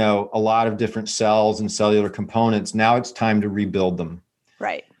 a lot of different cells and cellular components. Now it's time to rebuild them.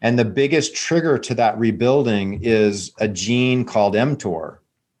 Right. And the biggest trigger to that rebuilding is a gene called mTOR.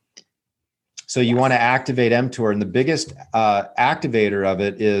 So you want to activate mTOR, and the biggest activator of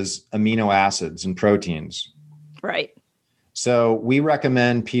it is amino acids and proteins. Right. So we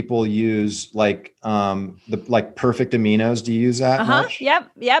recommend people use like perfect aminos. Do you use that much? Yep.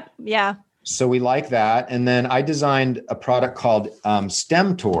 Yeah. So we like that. And then I designed a product called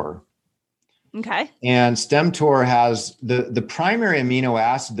StemTOR. Okay. And StemTOR has the primary amino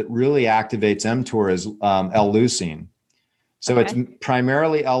acid that really activates mTOR is L-leucine. So it's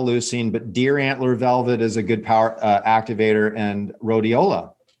primarily L-leucine, but deer antler velvet is a good power activator, and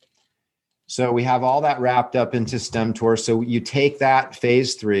rhodiola. So we have all that wrapped up into StemTOR. So you take that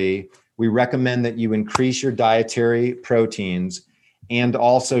phase 3. We recommend that you increase your dietary proteins and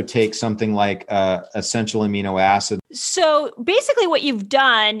also take something like essential amino acid. So basically what you've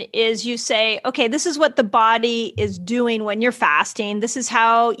done is you say, okay, this is what the body is doing when you're fasting. This is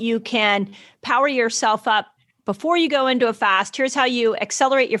how you can power yourself up before you go into a fast. Here's how you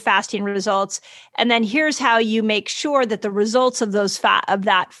accelerate your fasting results. And then here's how you make sure that the results of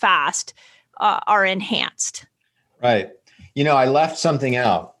that fast are enhanced. Right. I left something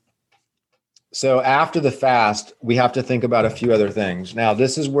out. So after the fast, we have to think about a few other things. Now,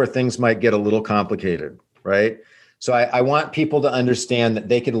 this is where things might get a little complicated, right? So I want people to understand that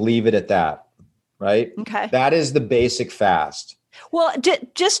they could leave it at that, right? Okay. That is the basic fast. Well,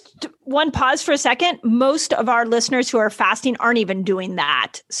 just one pause for a second. Most of our listeners who are fasting aren't even doing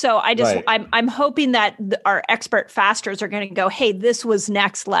that. So Right. I'm hoping that our expert fasters are going to go, hey, this was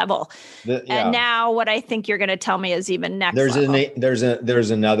next level. And now what I think you're going to tell me is even next level.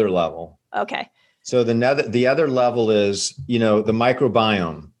 There's another level. Okay. So the other level is, the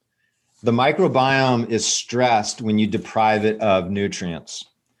microbiome. The microbiome is stressed when you deprive it of nutrients.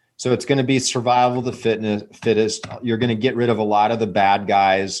 So it's going to be survival of the fittest. You're going to get rid of a lot of the bad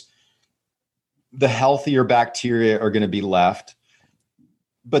guys. The healthier bacteria are going to be left.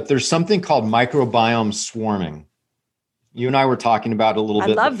 But there's something called microbiome swarming. You and I were talking about it a little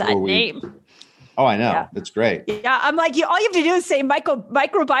bit. I love that name. Oh, I know. Yeah. It's great. Yeah. I'm like, all you have to do is say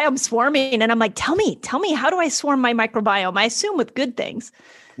microbiome swarming. And I'm like, tell me, how do I swarm my microbiome? I assume with good things.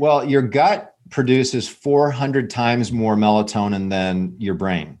 Well, your gut produces 400 times more melatonin than your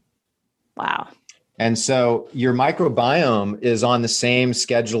brain. Wow. And so your microbiome is on the same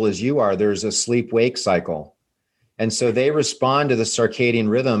schedule as you are. There's a sleep-wake cycle. And so they respond to the circadian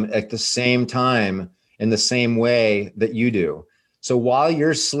rhythm at the same time in the same way that you do. So while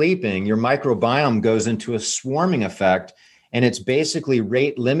you're sleeping, your microbiome goes into a swarming effect, and it's basically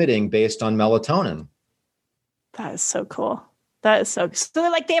rate limiting based on melatonin. That is so cool. So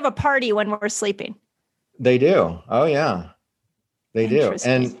like they have a party when we're sleeping. They do. Oh, yeah. They do.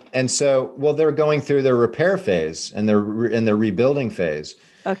 And so, well, they're going through their repair phase and they're in their rebuilding phase.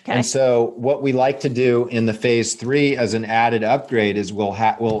 Okay. And so what we like to do in the phase 3 as an added upgrade is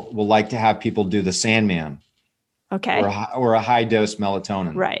we'll like to have people do the Sandman. Okay. Or a high dose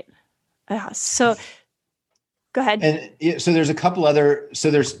melatonin. Right. So go ahead. And so there's a couple other,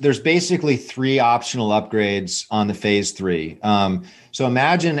 there's basically 3 optional upgrades on the phase 3. So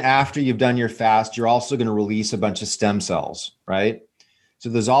imagine after you've done your fast, you're also going to release a bunch of stem cells, right? So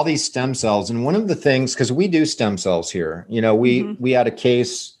there's all these stem cells. And one of the things, because we do stem cells here, we had a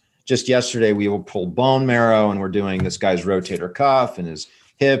case just yesterday, we will pull bone marrow and we're doing this guy's rotator cuff and his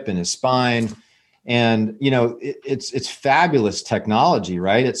hip and his spine. And, it's fabulous technology,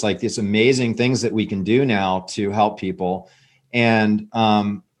 right? It's like these amazing things that we can do now to help people and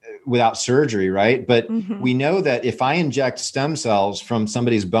without surgery, right? But we know that if I inject stem cells from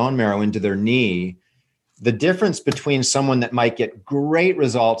somebody's bone marrow into their knee, the difference between someone that might get great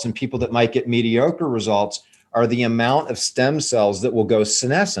results and people that might get mediocre results are the amount of stem cells that will go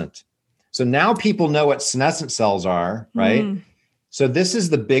senescent. So now people know what senescent cells are, right? So this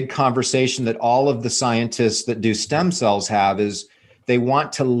is the big conversation that all of the scientists that do stem cells have is they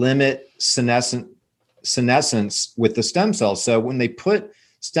want to limit senescence with the stem cells. So when they put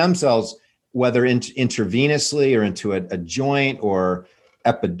stem cells, whether intravenously or into a joint or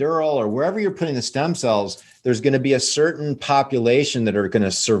epidural or wherever you're putting the stem cells, there's going to be a certain population that are going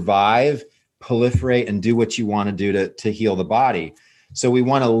to survive, proliferate, and do what you want to do to heal the body. So we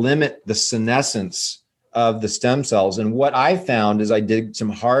want to limit the senescence of the stem cells. And what I found is I did some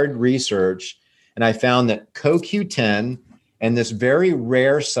hard research and I found that CoQ10 and this very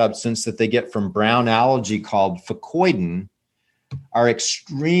rare substance that they get from brown algae called fucoidan are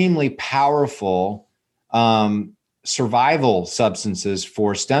extremely powerful survival substances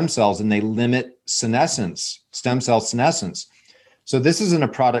for stem cells, and they limit stem cell senescence. So this is in a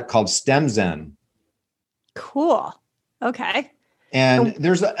product called StemZen. Cool. Okay. And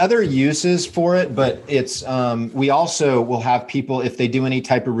there's other uses for it, but it's we also will have people, if they do any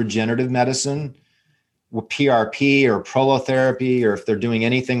type of regenerative medicine, with PRP or prolotherapy, or if they're doing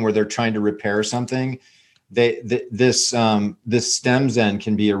anything where they're trying to repair something, this StemZen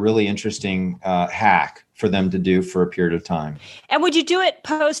can be a really interesting hack for them to do for a period of time. And would you do it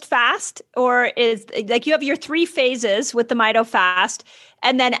post fast, or is like you have your 3 phases with the Mito fast,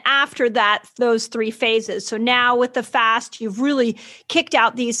 and then after that, those 3 phases. So now with the fast, you've really kicked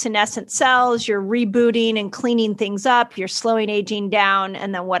out these senescent cells, you're rebooting and cleaning things up, you're slowing aging down.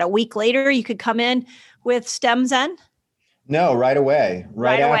 And then a week later, you could come in with StemZen? No, right away.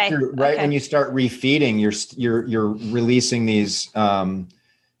 Right after, okay. When you start refeeding, you're releasing these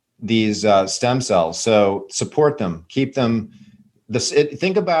stem cells. So support them, keep them.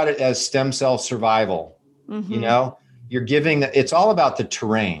 Think about it as stem cell survival. You're giving it's all about the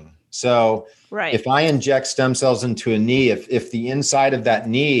terrain. So if I inject stem cells into a knee, if the inside of that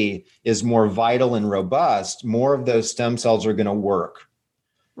knee is more vital and robust, more of those stem cells are going to work.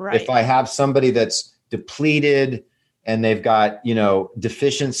 If I have somebody that's depleted and they've got,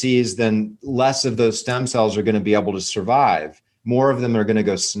 deficiencies, then less of those stem cells are going to be able to survive. More of them are going to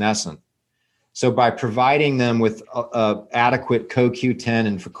go senescent. So by providing them with adequate CoQ10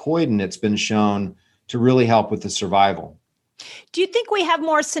 and fucoidan, it's been shown to really help with the survival. Do you think we have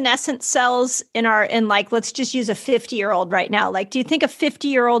more senescent cells let's just use a 50-year-old right now. Like, do you think a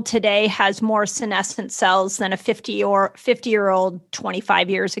 50-year-old today has more senescent cells than a 50-year-old 25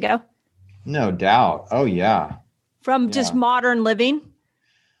 years ago? No doubt. Oh, yeah. From just modern living?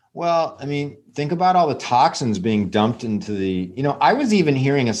 Well, I mean, think about all the toxins being dumped into I was even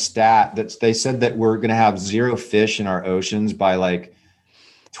hearing a stat that they said that we're going to have zero fish in our oceans by like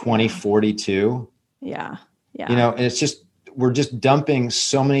 2042. Yeah. Yeah. And it's just, we're just dumping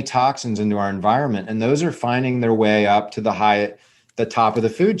so many toxins into our environment, and those are finding their way up to the top of the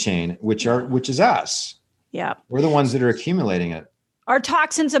food chain, which is us. Yeah. We're the ones that are accumulating it. Are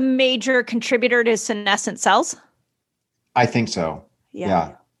toxins a major contributor to senescent cells? I think so.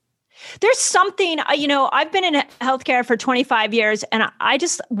 Yeah. There's something, I've been in healthcare for 25 years, and I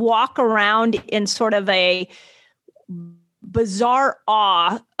just walk around in sort of a bizarre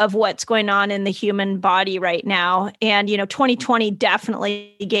awe of what's going on in the human body right now. And, 2020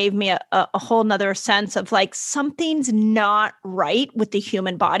 definitely gave me a whole nother sense of like, something's not right with the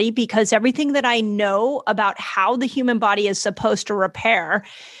human body, because everything that I know about how the human body is supposed to repair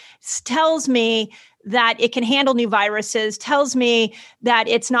tells me that it can handle new viruses, tells me that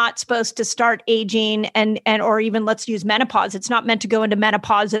it's not supposed to start aging or even let's use menopause. It's not meant to go into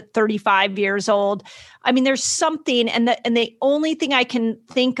menopause at 35 years old. I mean, there's something, and the only thing I can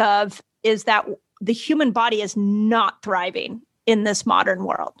think of is that the human body is not thriving in this modern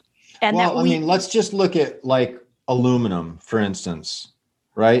world. And let's just look at like aluminum, for instance,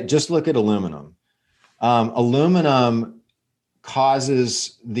 right? Just look at aluminum. Aluminum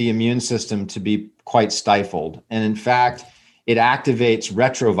causes the immune system to be quite stifled. And in fact, it activates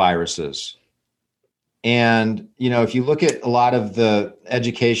retroviruses. And, if you look at a lot of the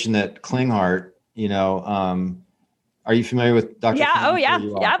education that Klinghardt, are you familiar with Dr. Yeah. Klinghardt? Oh,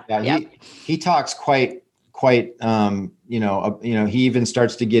 yeah. Yeah. He talks quite, he even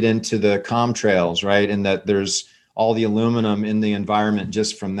starts to get into the contrails, right? And that there's all the aluminum in the environment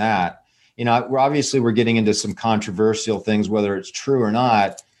just from that. We're getting into some controversial things, whether it's true or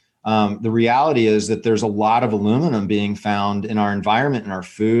not. The reality is that there's a lot of aluminum being found in our environment, in our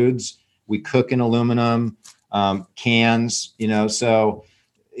foods. We cook in aluminum, cans, so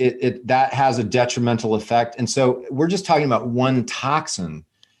that has a detrimental effect. And so we're just talking about one toxin.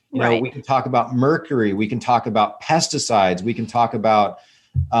 We can talk about mercury. We can talk about pesticides. We can talk about,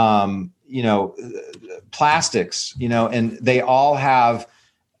 plastics, and they all have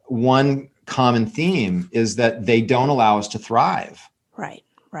one common theme, is that they don't allow us to thrive.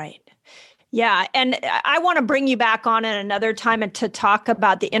 Right. Yeah. And I want to bring you back on at another time and to talk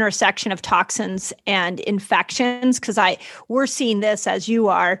about the intersection of toxins and infections, because we're seeing this as you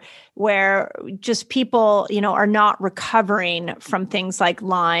are, where just people, are not recovering from things like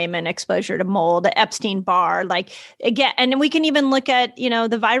Lyme and exposure to mold, Epstein-Barr, and we can even look at,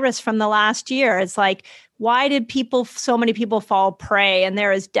 the virus from the last year. It's like, why did so many people fall prey? And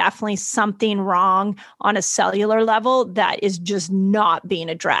there is definitely something wrong on a cellular level that is just not being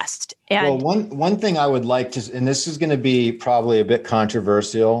addressed. And one thing I would like to, and this is going to be probably a bit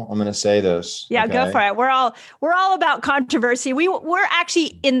controversial. I'm going to say this. Yeah, okay? Go for it. We're all about controversy. We're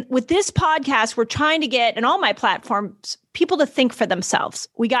actually with this podcast, we're trying to get, in all my platforms, people to think for themselves.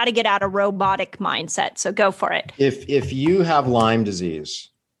 We got to get out of robotic mindset. So go for it. If you have Lyme disease,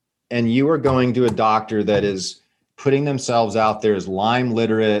 and you are going to a doctor that is putting themselves out there as Lyme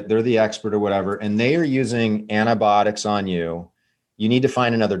literate, they're the expert or whatever, and they are using antibiotics on you, you need to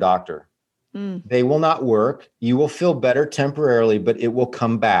find another doctor. They will not work. You will feel better temporarily, but it will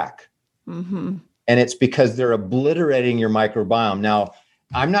come back. Mm-hmm. And it's because they're obliterating your microbiome. Now,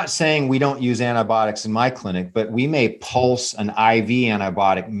 I'm not saying we don't use antibiotics in my clinic, but we may pulse an IV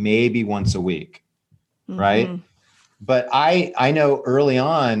antibiotic maybe once a week, right? But I know early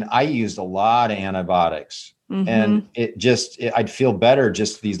on, I used a lot of antibiotics, and I'd feel better,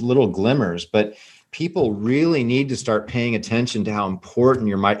 just these little glimmers. But people really need to start paying attention to how important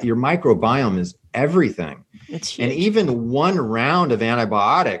your microbiome is. Everything. It's huge. And even one round of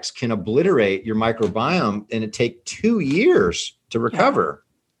antibiotics can obliterate your microbiome, and it take 2 years to recover.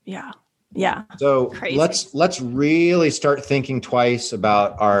 Yeah. So crazy. let's really start thinking twice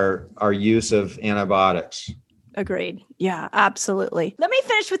about our use of antibiotics. Agreed. Yeah, absolutely. Let me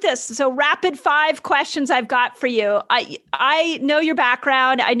finish with this. So rapid 5 questions I've got for you. I know your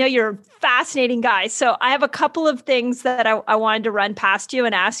background. I know you're a fascinating guy. So I have a couple of things that I wanted to run past you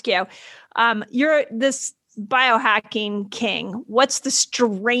and ask you. You're this biohacking king. What's the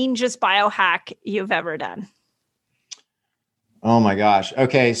strangest biohack you've ever done? Oh my gosh.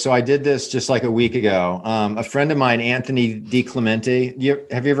 Okay. So I did this just like a week ago. A friend of mine, Anthony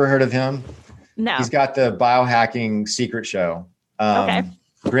DiClemente, have you ever heard of him? No. He's got the biohacking secret show. Okay.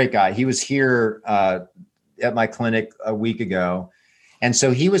 Great guy. He was here at my clinic a week ago. And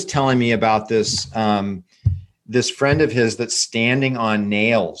so he was telling me about this, this friend of his that's standing on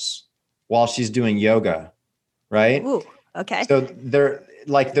nails while she's doing yoga. Right. Ooh, okay. So they're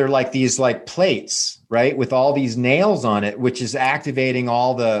like these like plates, right, with all these nails on it, which is activating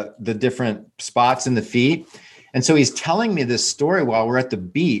all the different spots in the feet. And so he's telling me this story while we're at the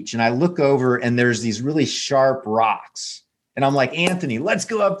beach, and I look over and there's these really sharp rocks. And I'm like, Anthony, let's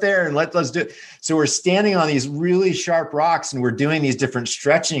go up there and let's do it. So we're standing on these really sharp rocks and we're doing these different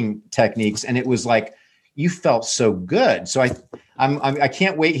stretching techniques. And it was like, you felt so good. So I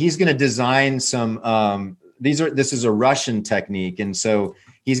can't wait. He's going to design some, this is a Russian technique. And so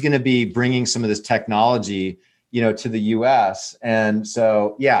he's going to be bringing some of this technology, to the US. And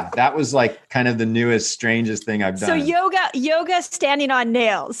so, yeah, that was like kind of the newest, strangest thing I've done. So yoga standing on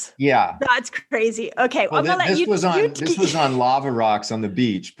nails. Yeah. That's crazy. Okay. Well, this was on lava rocks on the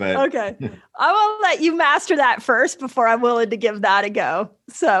beach, but okay. I will let you master that first before I'm willing to give that a go.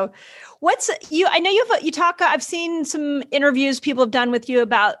 So I know you talk, I've seen some interviews people have done with you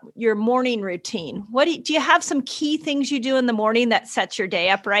about your morning routine. Do you have some key things you do in the morning that sets your day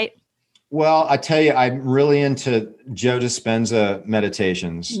up right? Well, I tell you, I'm really into Joe Dispenza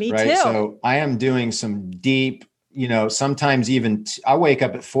meditations. Me right? too. So I am doing some deep, sometimes even I wake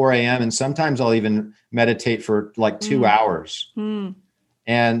up at 4 a.m. and sometimes I'll even meditate for like 2 hours.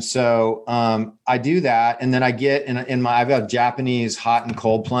 And so I do that. And then I get I've got Japanese hot and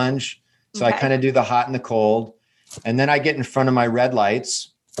cold plunge. So I kind of do the hot and the cold. And then I get in front of my red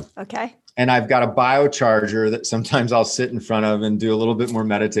lights. Okay. And I've got a biocharger that sometimes I'll sit in front of and do a little bit more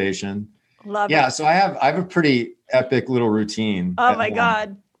meditation. Love it. Yeah. So I have a pretty epic little routine. Oh my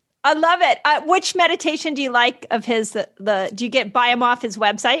God. I love it. Which meditation do you like of his, do you buy him off his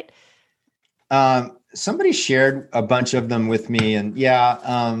website? Somebody shared a bunch of them with me, and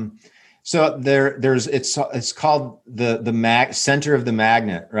so it's called the center of the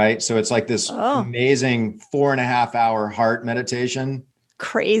magnet, right? So it's like this amazing 4.5 hour heart meditation.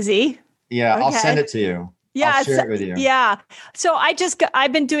 Crazy. Yeah. Okay. I'll send it to you. Yeah. I'll share it with you. Yeah. So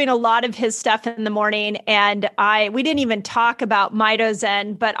I've been doing a lot of his stuff in the morning, and we didn't even talk about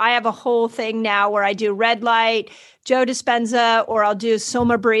Mitozen, but I have a whole thing now where I do red light, Joe Dispenza, or I'll do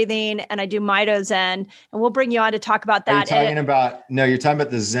Soma breathing, and I do Mitozen, and we'll bring you on to talk about that. You're talking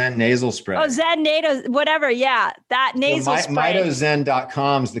about the Zen nasal spray. Oh, Zen nasal, whatever. Yeah. That nasal spray.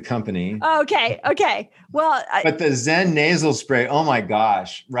 Mitozen.com is the company. Oh, okay. Well, but the Zen nasal spray, oh my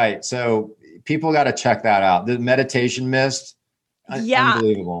gosh. Right. So people got to check that out. The meditation mist. Yeah.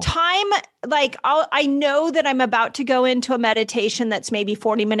 Unbelievable. I know that I'm about to go into a meditation that's maybe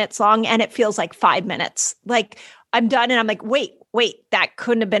 40 minutes long, and it feels like 5 minutes. Like I'm done and I'm like, wait, that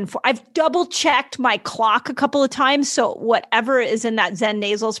couldn't have been I've double checked my clock a couple of times. So whatever is in that Zen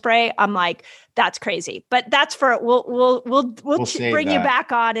nasal spray, I'm like, that's crazy. But that's we'll bring you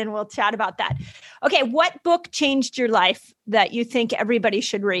back on and we'll chat about that. Okay. What book changed your life that you think everybody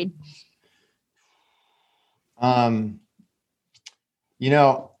should read?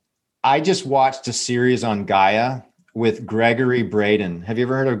 I just watched a series on Gaia with Gregory Braden. Have you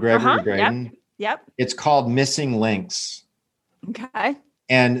ever heard of Gregory Braden? Yep. It's called Missing Links. Okay.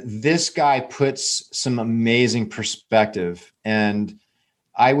 And this guy puts some amazing perspective. And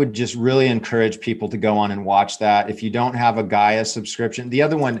I would just really encourage people to go on and watch that. If you don't have a Gaia subscription, the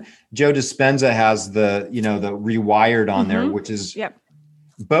other one, Joe Dispenza has the Rewired on there, which is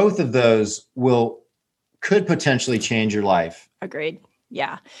both of those could potentially change your life. Agreed.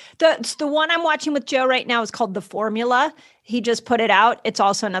 Yeah. The one I'm watching with Joe right now is called The Formula. He just put it out. It's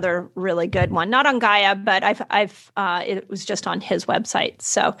also another really good one. Not on Gaia, but it was just on his website.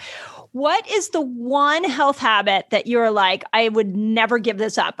 So what is the one health habit that you're like, I would never give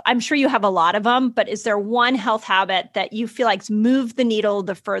this up? I'm sure you have a lot of them, but is there one health habit that you feel like's moved the needle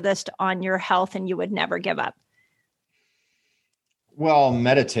the furthest on your health and you would never give up? Well,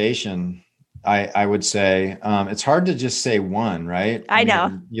 meditation. I would say it's hard to just say one, right? I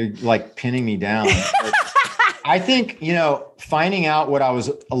know. You're like pinning me down. I think, finding out what I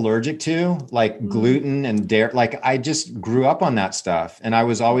was allergic to, like gluten and dairy, like I just grew up on that stuff and I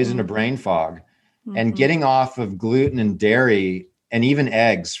was always in a brain fog and getting off of gluten and dairy and even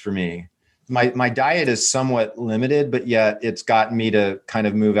eggs for me. My diet is somewhat limited, but yet it's gotten me to kind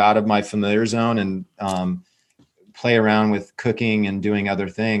of move out of my familiar zone and play around with cooking and doing other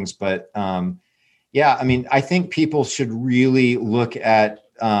things. But I think people should really look at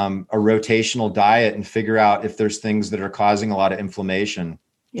a rotational diet and figure out if there's things that are causing a lot of inflammation.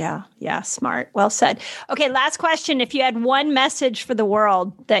 Yeah. Yeah. Smart. Well said. Okay. Last question. If you had one message for the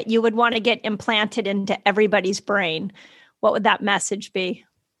world that you would want to get implanted into everybody's brain, what would that message be?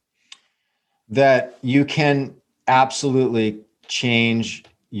 That you can absolutely change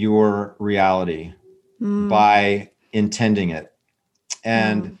your reality by intending it.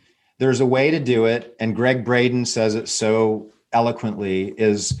 And there's a way to do it. And Greg Braden says it so eloquently,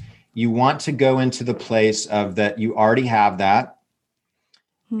 is you want to go into the place of that you already have that,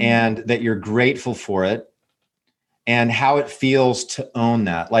 and that you're grateful for it, and how it feels to own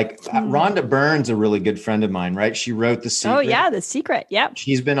that. Like Rhonda Byrne's a really good friend of mine, right? She wrote The Secret. Oh yeah, The Secret. Yep.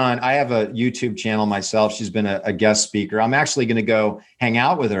 She's been on, I have a YouTube channel myself. She's been a guest speaker. I'm actually going to go hang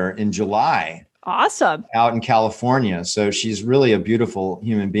out with her in July. Awesome. Out in California. So she's really a beautiful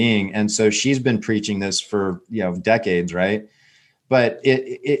human being. And so she's been preaching this for, decades, right? But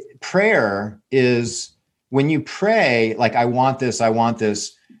prayer is, when you pray, like, I want this,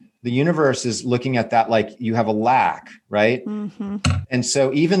 the universe is looking at that like you have a lack, right? And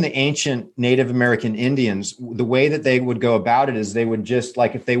so even the ancient Native American Indians, the way that they would go about it is they would just,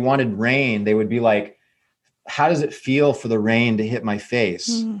 like, if they wanted rain, they would be like, how does it feel for the rain to hit my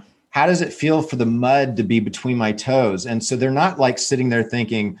face? How does it feel for the mud to be between my toes? And so they're not like sitting there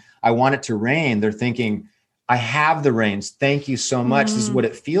thinking, I want it to rain. They're thinking, I have the rains. Thank you so much. This is what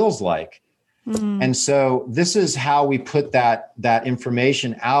it feels like. And so this is how we put that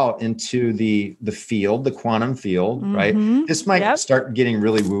information out into the field, the quantum field, right? This might start getting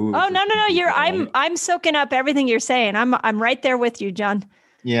really woo. Oh, no. I'm soaking up everything you're saying. I'm right there with you, John.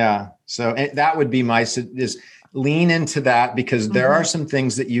 Yeah. So that would be is lean into that, because there are some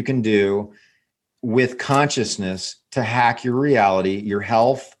things that you can do with consciousness to hack your reality, your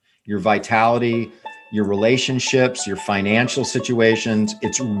health, your vitality, your relationships, your financial situations.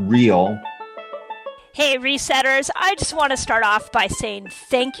 It's real. Hey, Resetters, I just want to start off by saying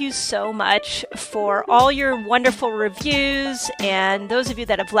thank you so much for all your wonderful reviews and those of you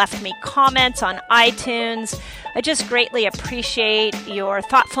that have left me comments on iTunes. I just greatly appreciate your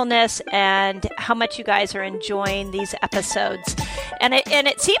thoughtfulness and how much you guys are enjoying these episodes. And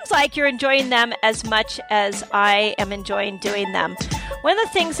it seems like you're enjoying them as much as I am enjoying doing them. One of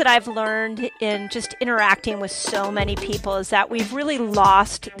the things that I've learned in just interacting with so many people is that we've really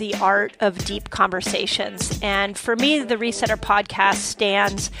lost the art of deep conversations. And for me, the Resetter podcast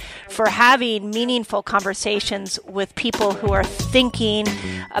stands for having meaningful conversations with people who are thinking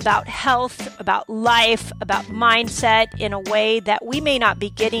about health, about life, about mindset in a way that we may not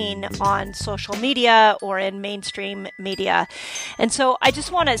be getting on social media or in mainstream media. And so I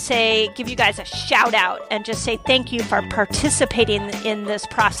just want to give you guys a shout out and just say thank you for participating in this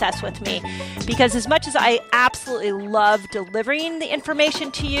process with me, because as much as I absolutely love delivering the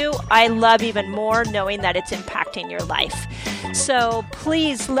information to you, I love even more knowing that it's impacting your life. So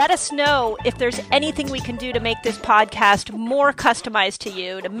please let us know if there's anything we can do to make this podcast more customized to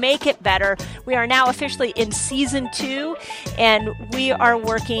you, to make it better. We are now officially in season 2, and we are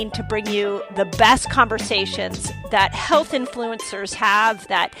working to bring you the best conversations that health influencers have,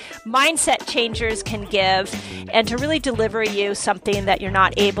 that mindset changers can give, and to really deliver you something that you're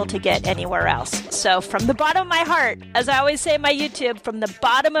not able to get anywhere else. So from the bottom of my heart, as I always say in my YouTube, from the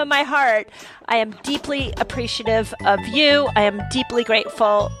bottom of my heart, I am deeply appreciative of you. I am deeply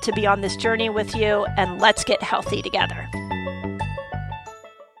grateful to be on this journey with you, and let's get healthy together.